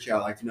research it. I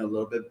like to know a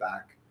little bit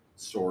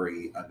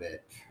backstory of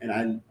it.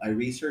 And I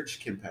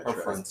researched Kim Petras.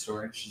 Her front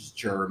story. She's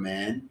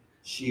German.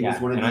 She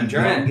was one of the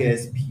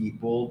youngest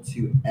people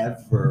to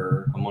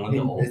ever. I'm one of the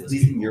oldest. At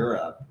least in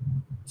Europe.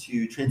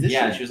 To transition.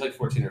 Yeah, she was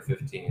 14 or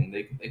 15.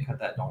 They cut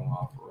that dong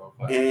off real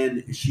quick.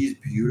 And she's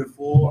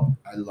beautiful.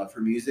 I love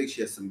her music.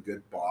 She has some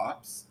good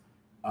bops.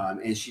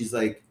 And she's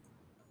an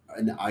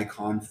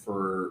icon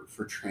for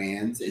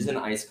trans. She's an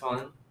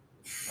icon.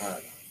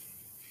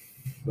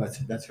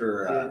 That's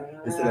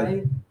her. Instead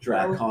of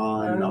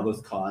DragCon and all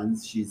those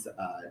cons, she's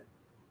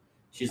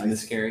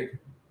miscarried.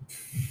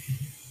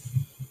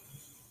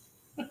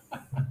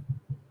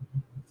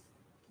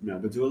 No,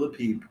 but Dua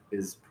Lipa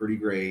is pretty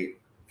great.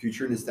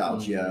 Future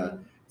Nostalgia,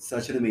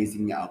 such an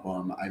amazing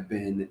album. I've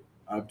been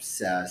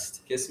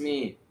obsessed. Kiss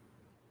me.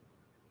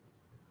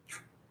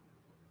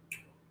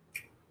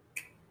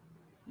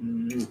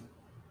 Okay.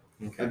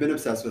 I've been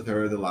obsessed with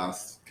her the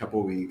last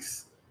couple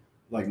weeks,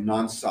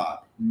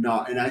 nonstop. And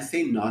I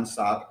say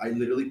nonstop. I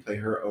literally play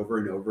her over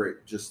and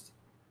over, just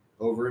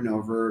over and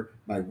over.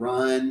 My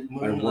run,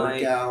 Moonlight,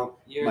 my workout,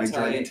 my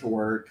driving to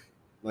work,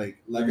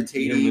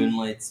 levitating. Your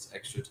Moonlight's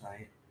extra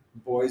tight.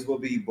 Boys Will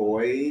Be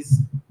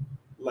Boys.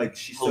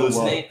 She's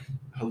hallucinates.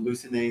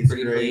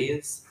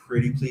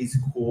 Pretty Please,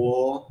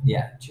 cool.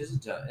 Yeah,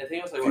 she's I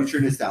think it was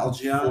Future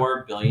Nostalgia.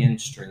 4 billion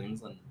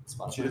streams on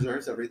Spotify. She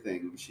deserves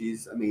everything.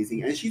 She's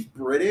amazing, and she's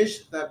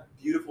British. That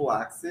beautiful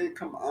accent.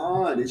 Come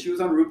on, and she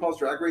was on RuPaul's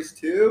Drag Race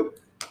too.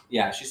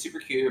 Yeah, she's super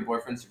cute. Her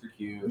boyfriend's super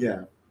cute.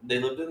 Yeah, they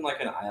lived in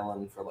an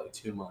island for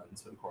 2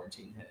 months when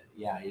quarantine hit.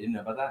 Yeah, you didn't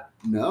know about that?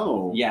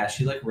 No. Yeah,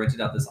 she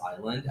rented out this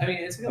island. I mean,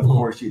 it's of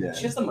course she did.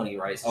 She has the money,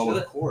 right? So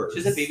of course.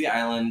 She has a baby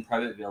island,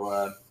 private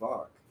villa.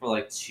 Fuck. For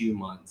 2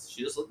 months.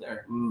 She just lived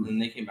there. And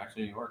they came back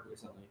to New York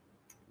recently.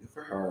 Good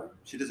for her.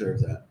 She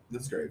deserves that.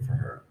 That's great for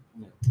her.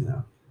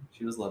 Yeah.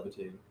 She was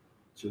levitating.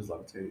 She was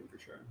levitating for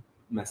sure.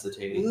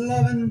 Messitating.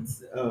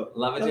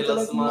 Levitating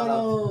los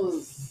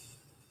manos.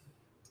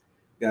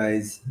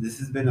 Guys, this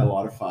has been a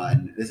lot of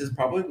fun. This is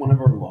probably one of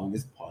our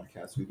longest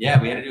podcasts we've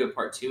done. We had to do a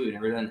part 2. We've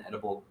never done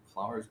edible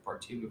flowers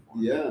part 2 before.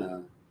 Yeah.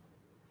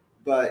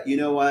 But you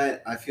know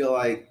what? I feel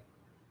like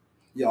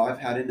y'all have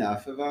had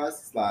enough of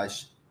us.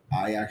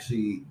 I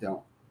actually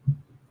don't.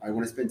 I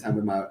want to spend time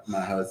with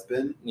my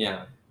husband.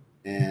 Yeah.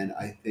 And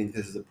I think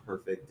this is a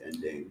perfect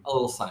ending. A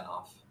little sign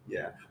off.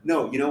 Yeah.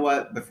 No, you know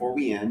what? Before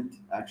we end,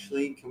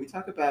 actually, can we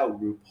talk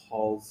about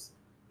RuPaul's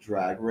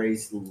Drag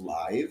Race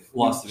Live?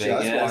 Las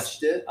Vegas. Just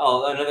watched it.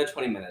 Oh, another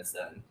 20 minutes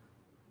then.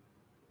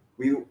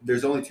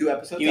 There's only 2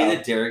 episodes. You mean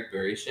the Derrick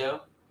Berry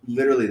show?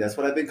 Literally, that's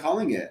what I've been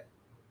calling it.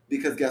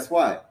 Because guess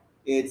what?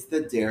 It's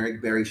the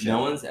Derrick Berry show. No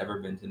one's ever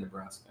been to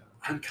Nebraska.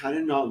 I'm kind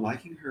of not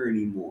liking her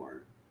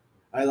anymore.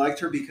 I liked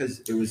her because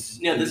it was...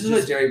 No, this is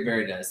what Derrick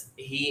Berry does.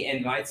 He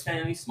invites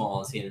Naomi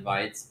Smalls. He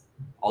invites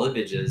all the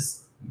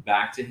bitches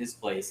back to his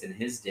place in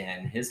his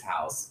den, his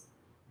house,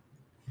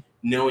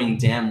 knowing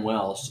damn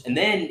well. And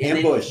then...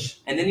 Ambush.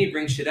 And then you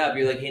bring shit up.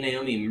 You're like, hey,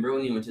 Naomi, remember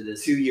when you went to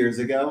this... 2 years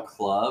ago?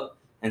 Club?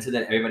 And so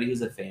that everybody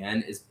who's a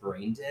fan is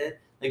brain dead?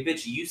 Like,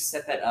 bitch, you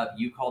set that up,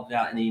 you called it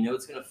out, and then you know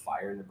it's gonna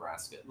fire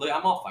Nebraska. Look,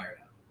 I'm all fired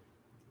up.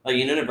 Like,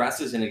 you know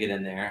Nebraska's gonna get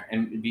in there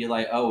and be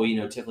like, oh, well, you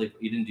know, Tiffany,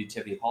 you didn't do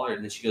Tiffany Pollard,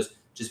 and then she goes,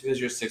 just because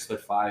you're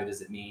 6'5",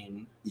 does it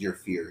mean you're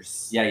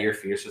fierce? Yeah, you're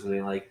fierce or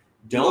something. Like,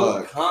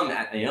 don't come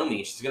at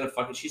Naomi. She's gonna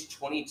she's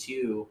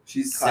 22.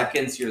 She's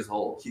years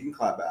old. She can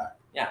clap back.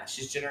 Yeah,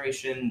 she's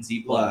Generation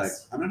Z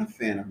plus. I'm not a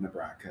fan of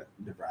Nebraska.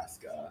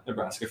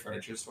 Nebraska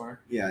furniture store.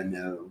 Yeah,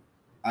 no.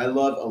 I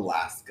love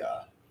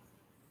Alaska.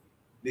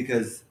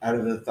 Because out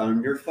of the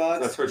Thunderfucks,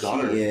 that's her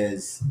daughter. She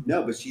is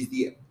but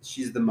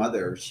she's the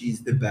mother.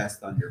 She's the best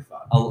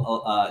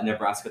Thunderfuck.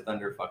 Nebraska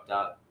Thunder fucked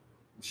up.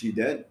 She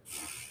did.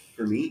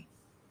 For me.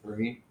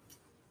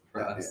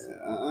 For us.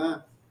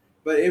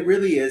 But it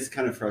really is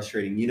kind of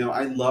frustrating. You know,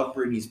 I love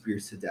Britney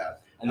Spears to death.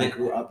 And I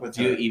grew up with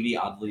her. Do Evie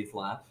Oddly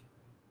laugh?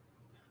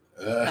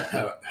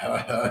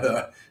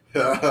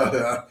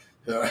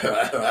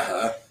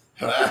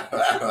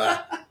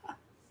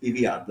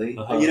 Evie Oddly.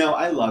 You know,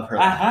 I love her.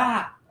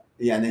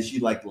 Yeah, and then she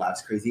like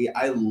laughs crazy.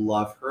 I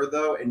love her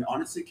though, and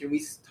honestly, can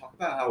we talk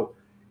about how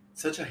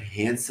such a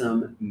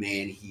handsome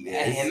man he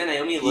is? Him and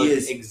Naomi look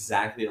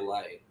exactly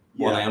alike.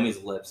 Yeah. Well,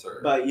 Naomi's lips are.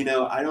 But you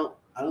know, I don't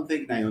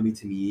think Naomi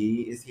to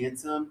me is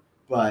handsome,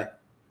 but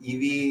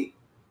Evie,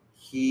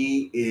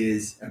 he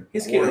is a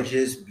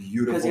gorgeous,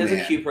 beautiful man. Because he has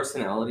a cute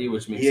personality,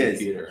 which makes him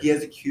cuter. He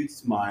has a cute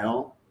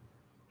smile.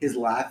 His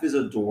laugh is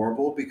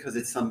adorable because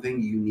it's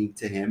something unique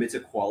to him. It's a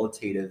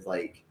qualitative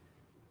like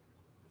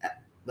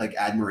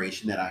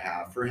admiration that I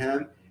have for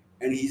him,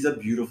 and he's a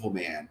beautiful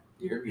man.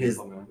 You're a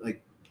beautiful man.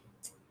 Like,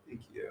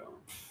 thank you.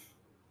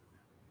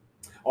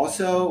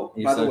 Also,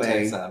 by the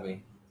way,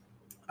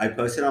 I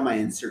posted on my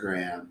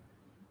Instagram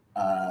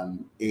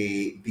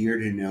a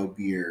beard and no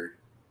beard.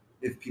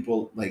 If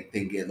people like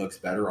think it looks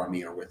better on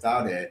me or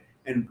without it,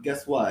 and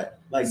guess what?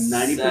 Like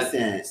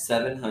 90%,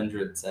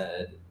 700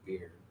 said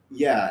beard.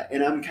 Yeah,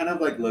 and I'm kind of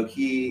like low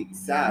key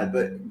sad,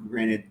 but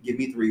granted, give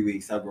me 3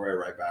 weeks, I'll grow it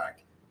right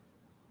back.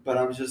 But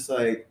I was just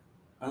like,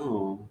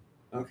 oh,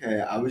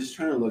 okay. I was just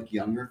trying to look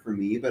younger for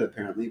me, but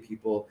apparently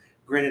people,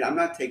 granted, I'm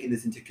not taking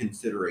this into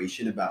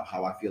consideration about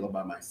how I feel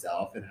about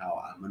myself and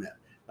how I'm going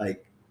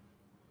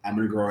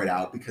to grow it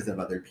out because of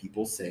other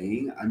people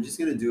saying. I'm just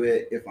going to do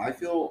it. If I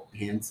feel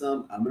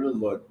handsome, I'm going to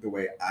look the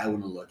way I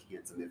want to look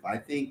handsome. If I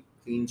think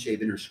clean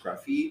shaven or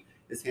scruffy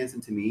is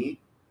handsome to me,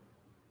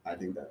 I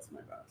think that's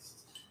my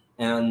best.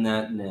 And on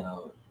that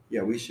note.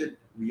 Yeah,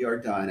 we are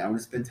done. I want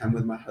to spend time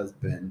with my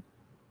husband.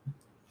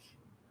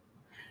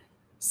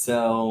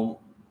 So,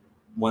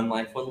 one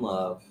life, one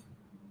love.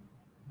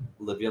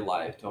 Live your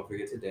life. Don't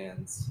forget to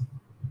dance.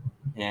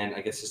 And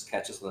I guess just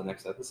catch us on the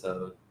next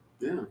episode.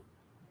 Yeah.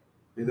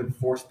 May the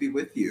force be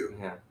with you.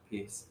 Yeah.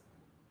 Peace.